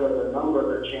whether the number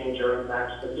that change are in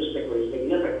fact statistically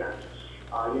significant.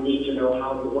 You need to know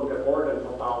how to look at organ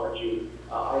pathology,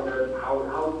 how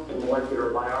the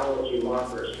molecular biology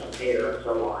markers compare, and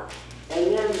so on.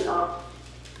 And then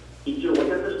you need to look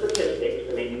at the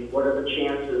statistics. I mean, what are the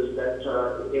chances that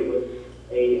it was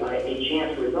a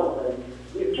chance result? And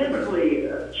typically,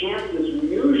 chance is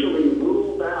usually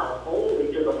ruled out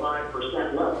only to the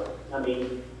 5% level. I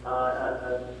mean,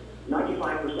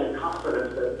 95%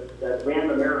 confidence that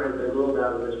random error has been ruled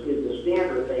out is the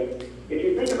standard thing. If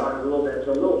you think about it a little bit, it's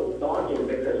a little daunting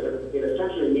because it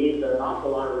essentially means that an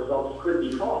awful lot of results could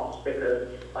be false because,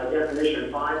 by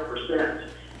definition, 5%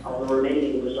 of the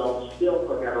remaining results still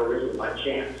could have arisen by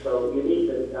chance. So you need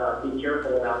to be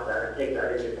careful about that and take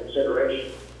that into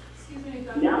consideration. Excuse me,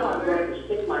 Dr. Now I'm going to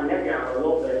stick my neck out a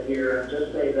little bit here and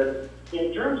just say that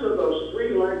in terms of those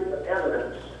three legs of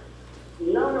evidence,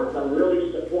 none of them really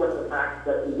support the fact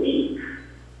that weak,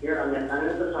 here I'm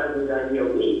emphasizing the idea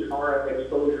weak RF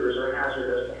exposures are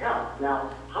hazardous to health.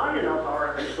 Now, high enough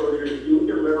RF exposures do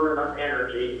deliver enough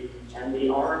energy, and the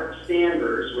RF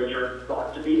standards, which are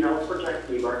thought to be health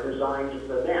protective, are designed to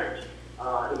prevent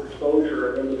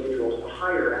exposure of individuals to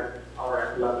higher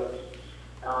RF levels.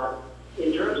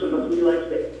 In terms of the three legs,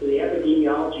 the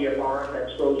epidemiology of RF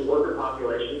exposed worker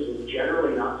populations is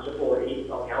generally not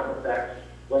supportive of health effects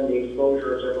when the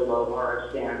exposures are below RF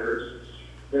standards.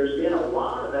 There's been a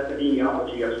lot of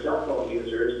epidemiology of cell phone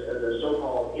users. The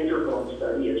so-called interphone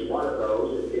study is one of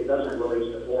those. It doesn't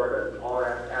really support an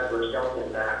RF adverse health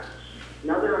impact.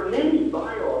 Now, there are many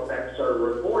bioeffects that are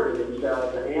reported in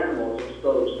cells and animals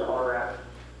exposed to RF,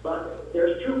 but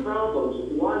there's two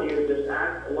problems. One is this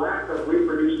lack of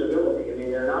reproducibility. I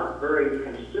mean, they're not very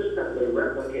consistently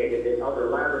replicated in other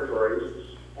laboratories.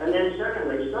 And then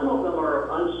secondly, some of them are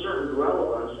of uncertain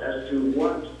relevance as to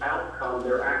what outcome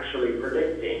they're actually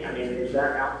predicting. I mean, is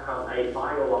that outcome a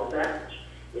bio effect?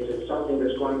 Is it something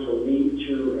that's going to lead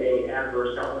to an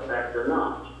adverse health effect or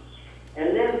not?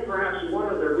 And then perhaps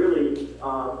one of the really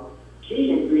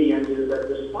key ingredients is that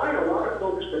despite a lot of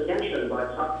focused attention by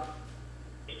some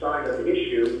side of the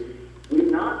issue,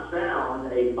 we've not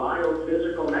found a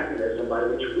biophysical mechanism by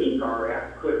which weak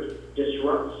RF could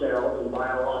disrupt cells and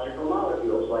biological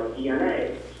molecules like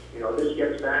DNA. You know, this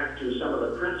gets back to some of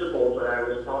the principles that I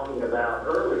was talking about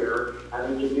earlier,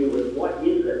 having to do with what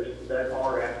is it that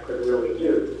RF could really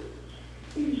do.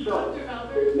 So, Dr.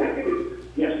 Valberg? mechanism,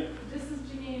 yes. This is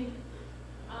Janine.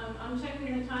 I'm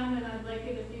checking the time, and I'd like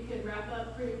it if you could wrap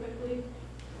up pretty quickly.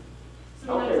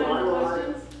 So we have time for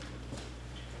questions?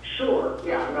 Sure.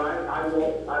 Yeah. No, I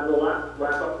will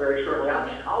wrap up very shortly.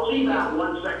 I'll leave out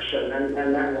one section,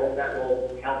 and that will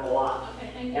help a lot.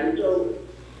 Okay. Thank you. And so,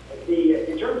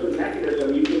 in terms of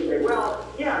mechanism, you can say, well,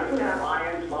 yeah, you have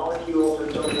ions, molecules,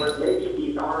 and so forth. Maybe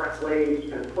these RF waves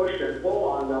can push and pull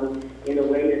on them in a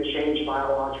way to change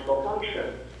biological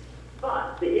function.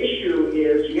 But the issue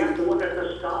is you have to look at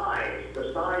the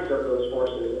size of those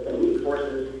forces. And weak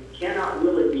forces cannot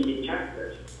really be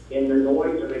detected in the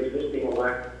noise of existing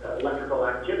electrical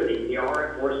activity. The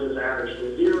RF forces average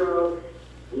to zero.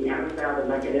 We haven't found a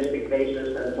mechanistic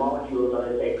basis and molecules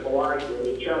as they collide with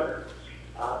each other.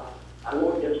 I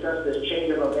won't discuss this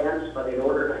chain of events, but in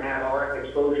order to have RF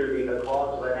exposure be the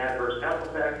cause of an adverse health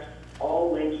effect,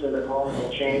 all links in the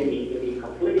causal chain need to be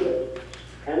completed.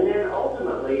 And then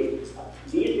ultimately,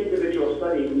 these individual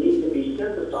studies need to be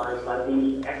synthesized by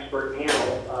these expert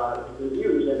panel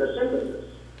reviews into synthesis.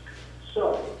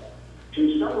 So,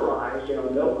 To summarize,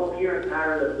 no coherent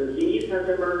pattern of disease has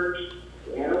emerged.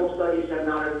 The animal studies have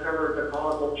not uncovered the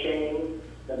causal chain.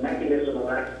 The mechanism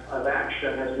of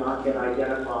action has not been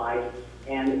identified.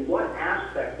 And what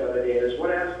aspect of it is,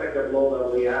 what aspect of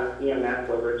low-level EMF,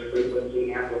 whether it's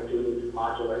frequency, amplitude,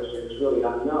 modulation, is really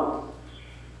unknown.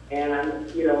 And,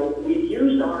 we've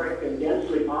used RF in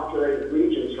densely populated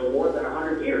regions for more than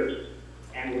 100 years.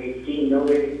 And we've seen no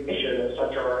indication that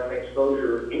such RF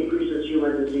exposure increases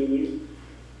human disease.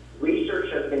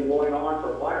 Research has been going on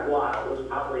for quite a while. It was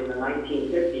probably in the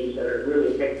 1950s that it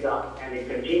really picked up, and it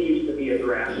continues to be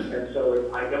addressed. And so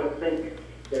I don't think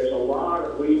there's a lot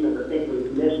of reason to think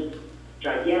we've missed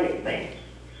gigantic things.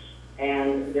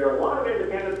 And there are a lot of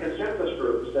independent consensus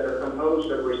groups that are composed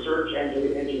of research,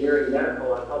 engineering,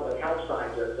 medical, and public health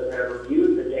scientists that have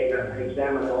reviewed the data and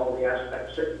examined all the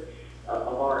aspects of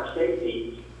RF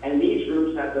safety. And these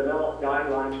groups have developed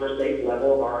guidelines for safe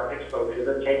level of RF exposure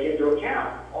that take into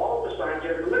account all the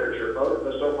scientific literature, both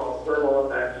the so-called thermal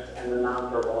effects and the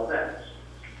non-thermal effects.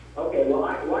 Okay, well,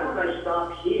 why don't I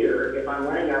stop here if I'm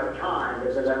running out of time,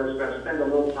 because I was going to spend a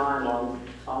little time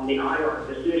on the IARC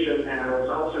decision, and I was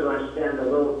also going to spend a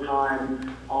little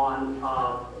time on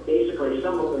basically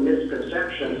some of the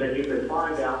misconceptions that you can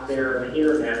find out there on the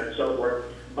internet and so forth.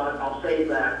 But I'll save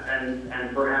that,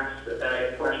 and perhaps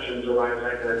if questions arise,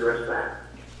 I can address that.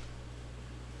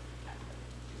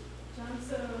 John,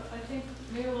 so I think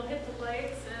maybe we'll hit the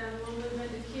lights and we'll move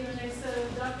into Q&A. So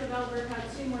Dr. Valberg had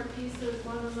two more pieces.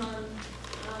 One was on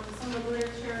some of the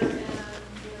literature and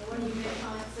when you made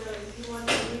comments. So if you want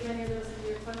to leave any of those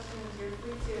into your questions, you're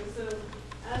free to. So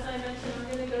as I mentioned, I'm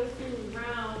going to go through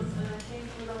rounds, and I think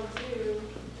what I'll do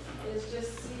is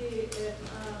just see if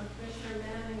Commissioner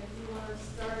Manning, if you want to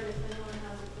start, if anyone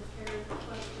has a prepared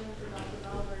question for Dr.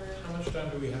 Valberg. How much time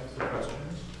do we have for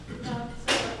questions?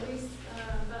 So at least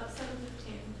about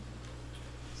 7:15.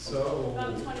 So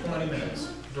About 20 minutes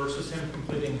versus him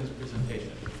completing his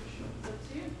presentation. It's up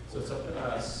to you. So it's up to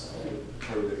us.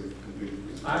 Further complete.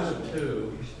 I would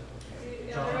too.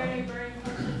 Are there any burning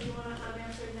questions you want to have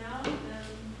answered now?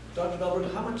 Dr.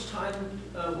 Valberg, how much time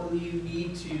will you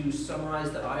need to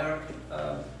summarize the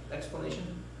IARC explanation?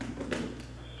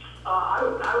 I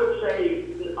would say,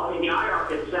 the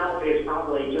IARC itself is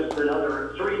probably just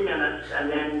another 3 minutes, and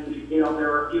then,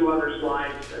 there are a few other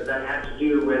slides that have to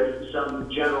do with some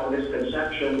general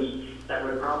misconceptions that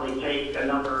would probably take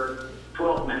another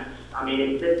 12 minutes.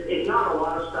 It's not a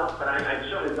lot of stuff, but I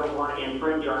certainly don't want to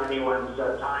infringe on anyone's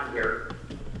time here.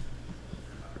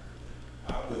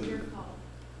 Your call.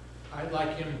 I'd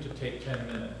like him to take 10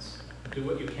 minutes. Do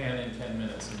what you can in 10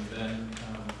 minutes, and then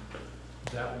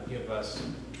that will give us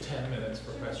 10 minutes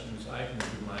for questions. I can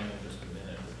do mine in just a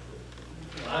minute.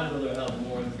 I'd rather have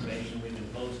more information. We can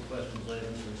pose questions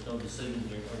later since no decisions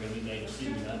are going to be made this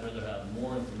evening. I'd rather have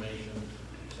more information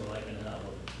so I can have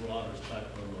a broader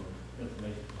spectrum of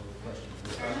information for the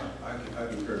questions. I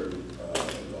concur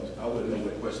with I wouldn't know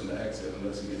what question to ask it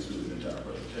unless he gets through the entire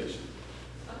presentation.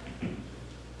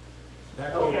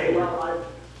 Okay, well,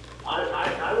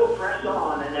 I will press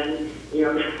on, and then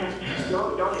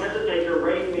don't hesitate to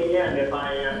rein me in if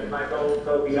I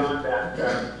go beyond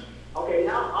that. Okay,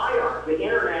 now IARC, the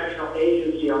International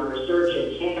Agency on Research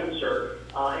in Cancer,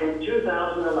 in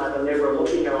 2011 they were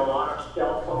looking at a lot of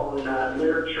cell phone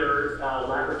literature,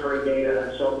 laboratory data,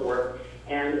 and so forth,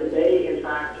 and they in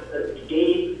fact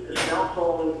gave cell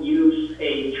phone use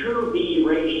a 2B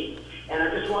rating. And I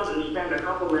just wanted to spend a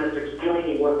couple minutes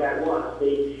explaining what that was.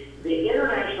 The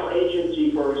International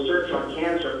Agency for Research on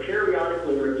Cancer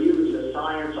periodically reviews the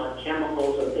science on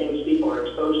chemicals and things people are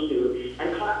exposed to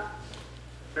and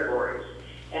categories.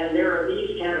 And there are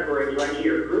these categories right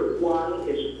here. Group 1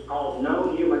 is called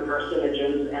known human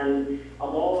carcinogens, and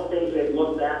of all the things they've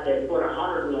looked at, they've put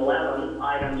 111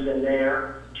 items in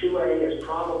there. 2A is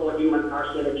probable human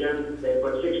carcinogen, they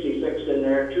put 66 in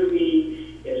there. 2B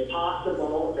is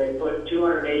possible, they put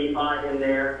 285 in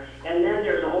there, and then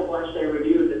there's a whole bunch they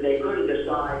reviewed that they couldn't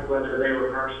decide whether they were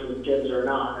carcinogens or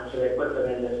not, and so they put them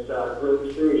in this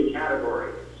group 3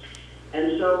 category.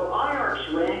 And so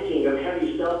IARC's ranking of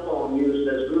heavy cell phone use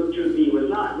as group 2B was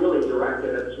not really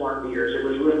directed at smart meters, it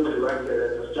was really directed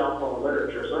at the cell phone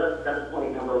literature, so that's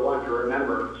point number 1 to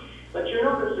remember. But you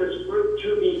notice this group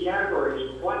 2B category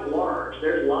is quite large.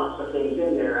 There's lots of things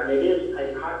in there, and it is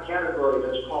a category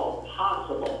that's called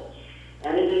possible.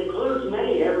 And it includes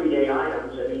many everyday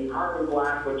items. Carbon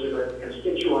black, which is a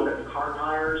constituent of car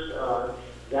tires,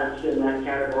 that's in that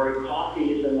category.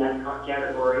 Coffee is in that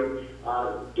category.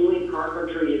 Doing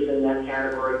carpentry is in that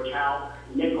category. Talc,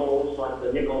 nickels, like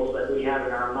the nickels that we have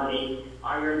in our money,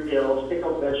 iron pills,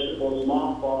 pickled vegetables,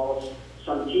 mothballs,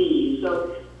 some teas.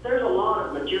 So there's a lot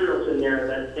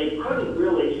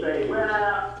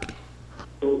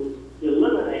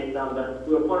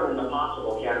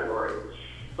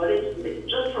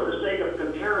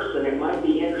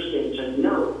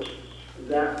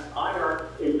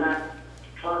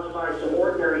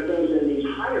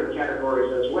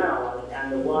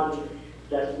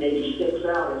maybe sticks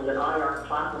out is that IARC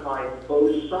classified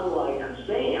both sunlight and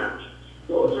sand.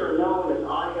 Those are known as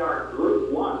IARC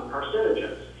Group 1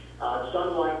 carcinogens.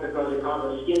 Sunlight because it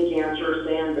causes skin cancer,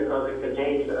 sand because it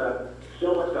contains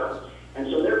silica, and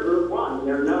so they're Group 1.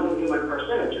 They're known human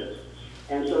carcinogens.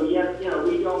 And so yet,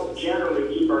 we don't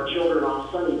generally keep our children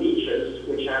off sunny beaches,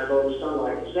 which have both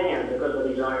sunlight and sand, because of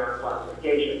these IARC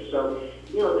classifications. So,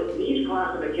 these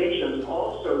classifications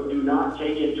also do not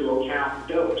take into account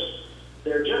dose.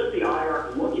 They're just the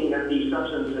IARC looking at these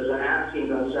substances and asking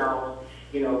themselves,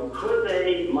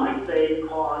 might they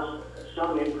cause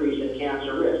some increase in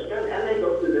cancer risk? And they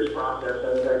go through this process.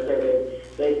 As I say,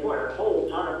 they put a whole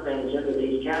ton of things into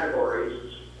these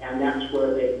categories, and that's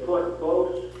where they put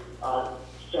both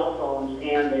cell phones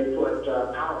and they put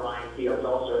power line fields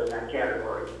also in that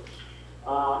category.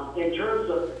 In terms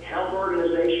of health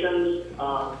organizations,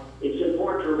 it's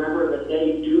important to remember that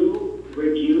they do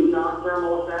review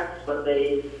non-thermal effects, but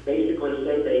they basically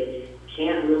say they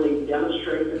can't really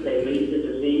demonstrate that they lead to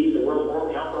disease. The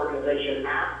World Health Organization,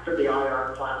 after the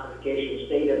IARC classification,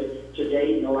 stated to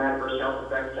date no adverse health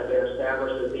effects have been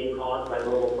established as being caused by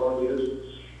mobile phone use.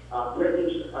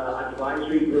 Britain's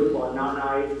advisory group on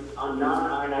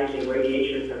non-ionizing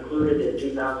radiation concluded in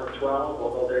 2012,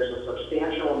 although there's a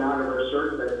substantial amount of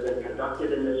research that has been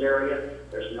conducted in this area,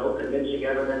 there's no convincing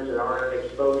evidence that RF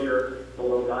exposure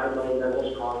below guideline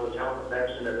levels causes health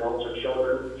effects in adults or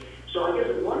children. So I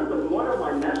guess one of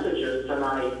my messages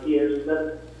tonight is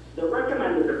that the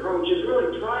recommended approach is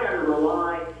really try and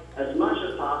rely as much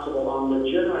as possible on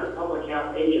legitimate public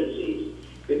health agencies,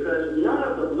 because none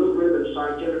of the blue ribbon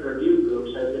scientific review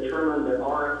groups has determined that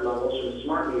RF levels from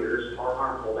smart meters are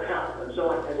harmful to health. And so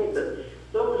I think that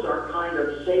those are kind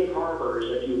of safe harbors,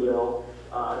 if you will,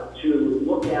 to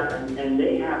look at, and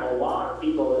they have a lot of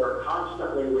people that are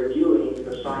constantly reviewing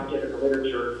the scientific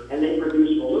literature, and they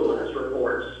produce voluminous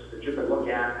reports that you can look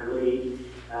at and read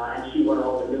and see what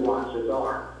all the nuances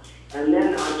are. And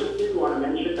then I just did want to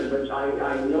mention, which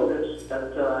I noticed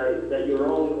that your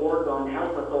own Oregon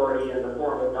Health Authority in the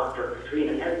form of Dr.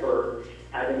 Katrina Hedberg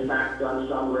had in fact done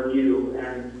some review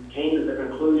and came to the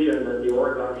conclusion that the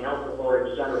Oregon Health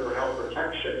Authority Center for Health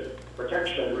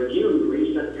Protection reviewed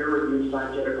recent peer-reviewed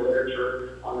scientific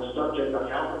literature on the subject of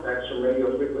health effects from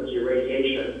radio frequency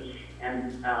radiation.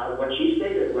 And what she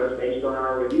stated was, based on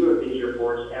our review of these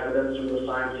reports, evidence from the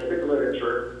scientific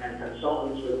literature and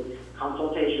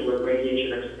consultation with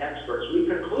radiation experts, we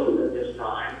conclude at this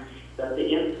time that the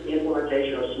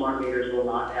implementation of smart meters will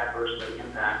not adversely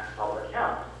impact public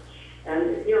health.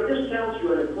 And this tells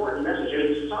you an important message. I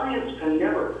mean, science can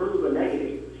never prove a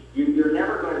negative. You're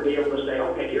never going to be able to say,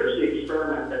 okay, here's the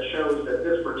experiment that shows that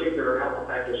this particular health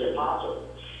effect is impossible.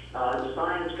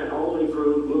 Science can only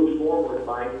move forward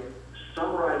by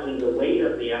summarizing the weight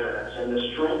of the evidence and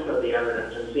the strength of the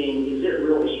evidence and seeing, is it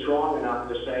really strong enough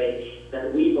to say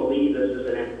that we believe this is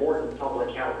an important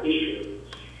public health issue.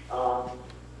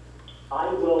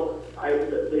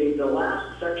 The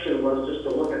last section was just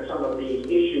to look at some of these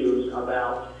issues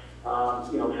about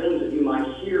things that you might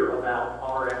hear about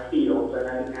RF fields,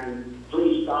 and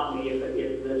please stop me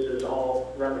if this is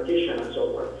all repetition and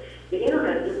so forth. The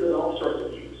internet gives it all sorts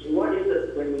of views. What is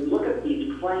it, when you look at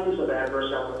these claims of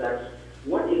adverse health effects,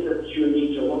 what is it you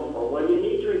need to look for? Well, you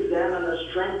need to examine the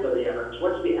strength of the evidence.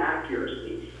 What's the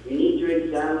accuracy? You need to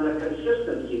examine the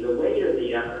consistency, the weight of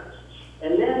the evidence.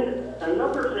 And then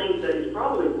another thing that is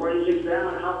probably important is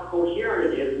examine how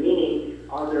coherent it is, meaning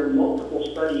are there multiple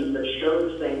studies that show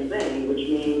the same thing, which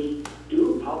means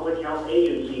do public health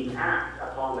agencies act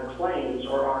upon the claims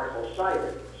or articles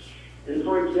cited? And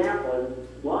for example,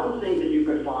 one thing that you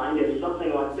can find is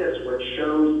something like this, where it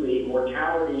shows the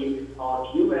mortality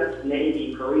of U.S.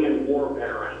 Navy Korean War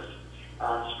veterans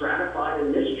stratified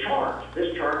in this chart.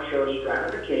 This chart shows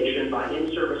stratification by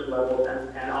in-service levels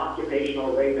and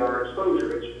occupational radar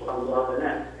exposure. It's from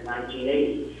Robinette in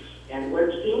 1980. And what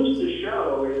it seems to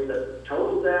show is that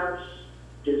total deaths,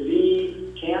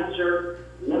 disease, cancer,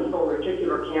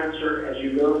 lymphoreticular cancer, as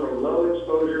you go from low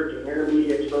exposure to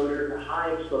intermediate exposure to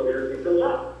high exposure, it goes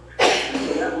up. And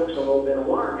so that looks a little bit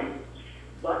alarming.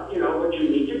 But, what you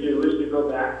need to do is to go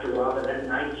back to Robinette in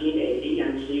 1980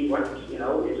 and see what,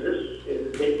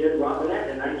 did Robinette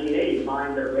in 1980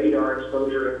 find that radar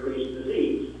exposure increased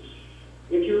disease?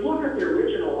 If you look at the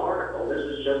original article, this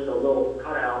is just a little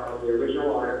cutout of the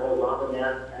original article,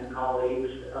 Robinette and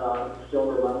colleagues,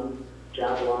 Silverman,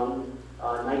 Javelin,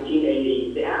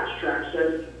 1980. The abstract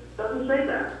doesn't say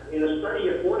that. In a study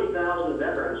of 40,000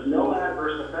 veterans, no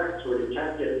adverse effects were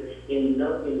detected in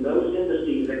those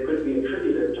indices that could be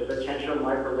attributed to potential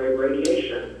microwave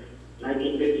radiation,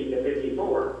 1950 to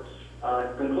 54.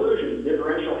 Conclusion,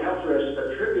 differential health risks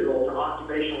attributable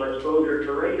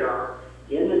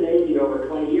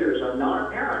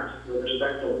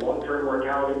long-term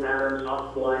mortality patterns,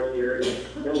 hospitalized years,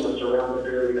 illness around the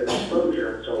period of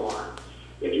exposure, and so on.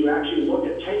 If you actually look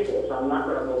at tables, I'm not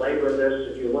going to belabor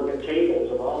this, if you look at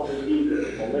tables of all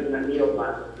diseases, malignant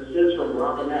neoplasms, this is from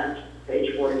Robinette,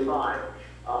 page 45.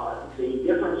 The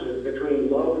differences between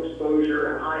low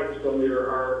exposure and high exposure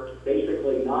are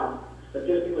basically not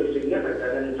statistically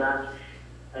significant, and in fact,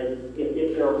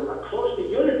 if they're close to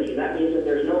unity, that means that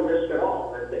there's no risk at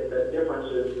all, that the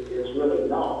difference is really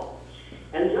null.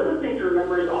 And the other thing to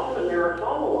remember is often there are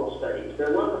follow-up studies.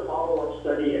 There was a follow-up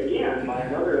study, again, by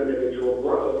another individual,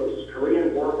 Rose,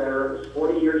 Korean War veterans,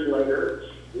 40 years later,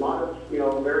 a lot of,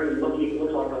 very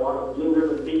looks like a lot of blue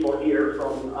ribbon people here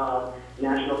from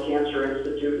National Cancer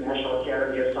Institute, National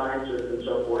Academy of Sciences, and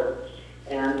so forth.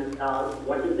 And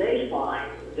what did they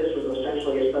find? This was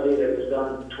essentially a study that was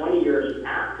done 20 years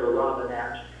after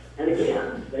Robinette. And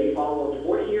again, they followed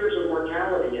 40 years of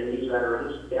mortality in these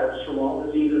veterans. Deaths from all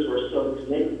diseases were still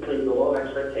significantly below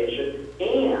expectation.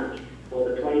 And for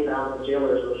the 20,000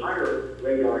 sailors with higher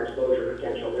radar exposure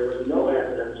potential, there was no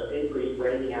evidence of increased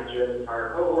brain cancer in the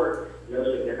entire cohort, no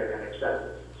significant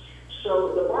excesses.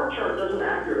 So the bar chart doesn't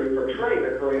accurately portray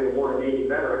the Korean War and Navy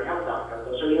veteran health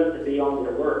outcomes, so you have to be on the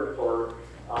alert for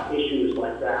issues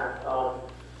like that.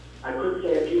 I could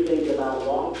say a few things about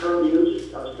long-term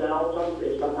use of cells.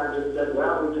 Sometimes it's said,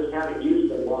 well, we just haven't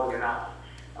used them long enough.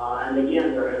 And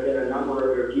again, there have been a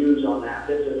number of reviews on that.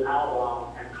 This is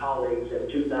Albaum and colleagues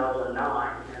in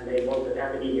 2009, and they looked at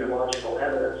epidemiological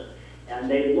evidence. And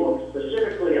they looked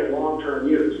specifically at long-term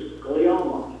use,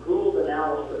 glioma, pooled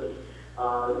analysis,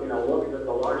 looked at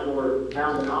the large number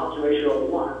found an odds ratio of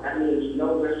 1. That means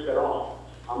no risk at all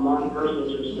among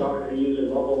persons who started to use a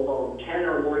mobile phone 10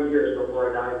 or more years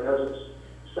before a diagnosis.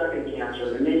 Second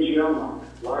cancer, meningioma,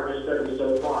 largest study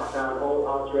so far, found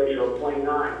odds ratio of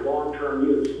 0.9, long-term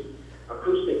use.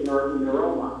 Acoustic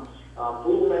neuroma,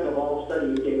 pool of all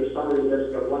studies gave a summary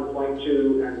risk of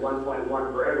 1.2 and 1.1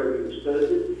 for every use.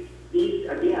 So these,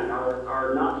 again,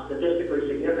 are not statistically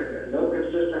significant, no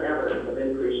consistent evidence of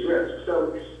increased risk.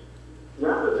 So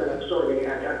rather than sort of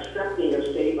accepting a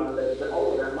statement that,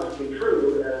 oh, that must be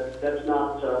true, that's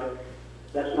not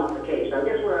the case. I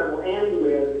guess what I will end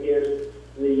with is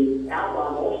the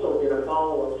Albaum also did a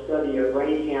follow-up study of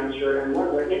brain cancer, and one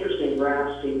of the interesting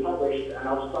graphs he published, and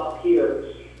I'll stop here,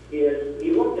 is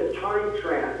he looked at time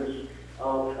trends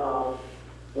of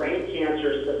brain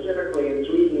cancer specifically in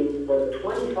Sweden for the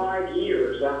 25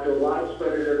 years after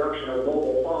widespread introduction of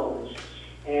mobile phones.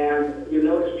 And you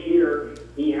notice here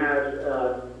he has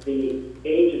the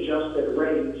age-adjusted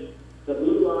rate. The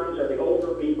blue lines are the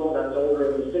older people, that's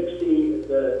older than 60.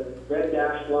 The red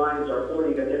dashed lines are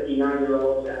 40 to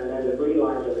 59-year-olds, and then the green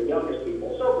lines are the youngest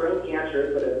people. So brain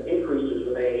cancer increases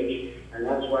with age, and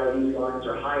that's why these lines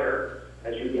are higher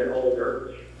as you get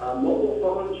older. Mobile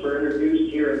phones were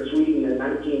introduced here in Sweden in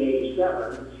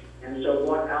 1987, and so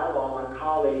what Albaum and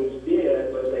colleagues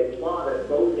did was they plotted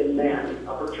both in men,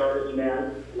 upper chart is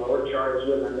men, lower chart is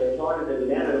women, they plotted in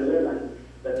men and women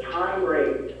the time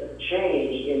rate of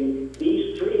change in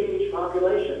these three age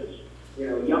populations,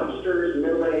 youngsters,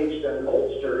 middle-aged, and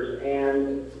oldsters,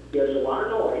 and there's a lot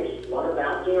of noise, a lot of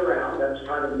bouncing around. That's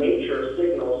kind of nature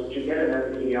signals that you get in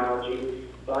epidemiology,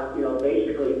 but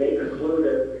basically they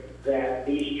concluded that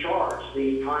these charts,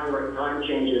 these time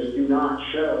changes, do not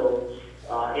show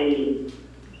any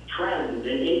trend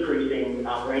in increasing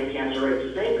brain cancer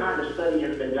rates. The same kind of study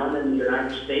has been done in the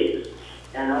United States,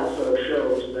 and also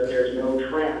shows that there's no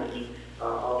trend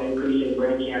of increasing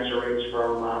brain cancer rates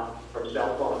from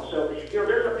cell phones. So,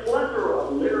 there's a plethora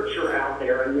of literature out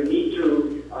there, and you need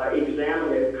to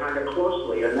examine it kind of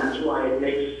closely, and that's why it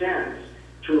makes sense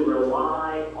to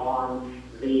rely on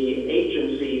the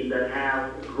agencies that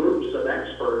have groups of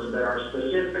experts that are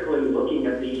specifically looking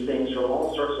at these things from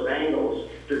all sorts of angles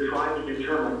to try to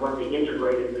determine what the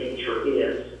integrated picture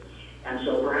is. And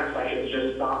so perhaps I should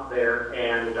just stop there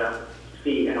and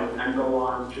see, and go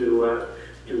on to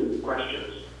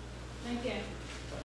questions. Thank you.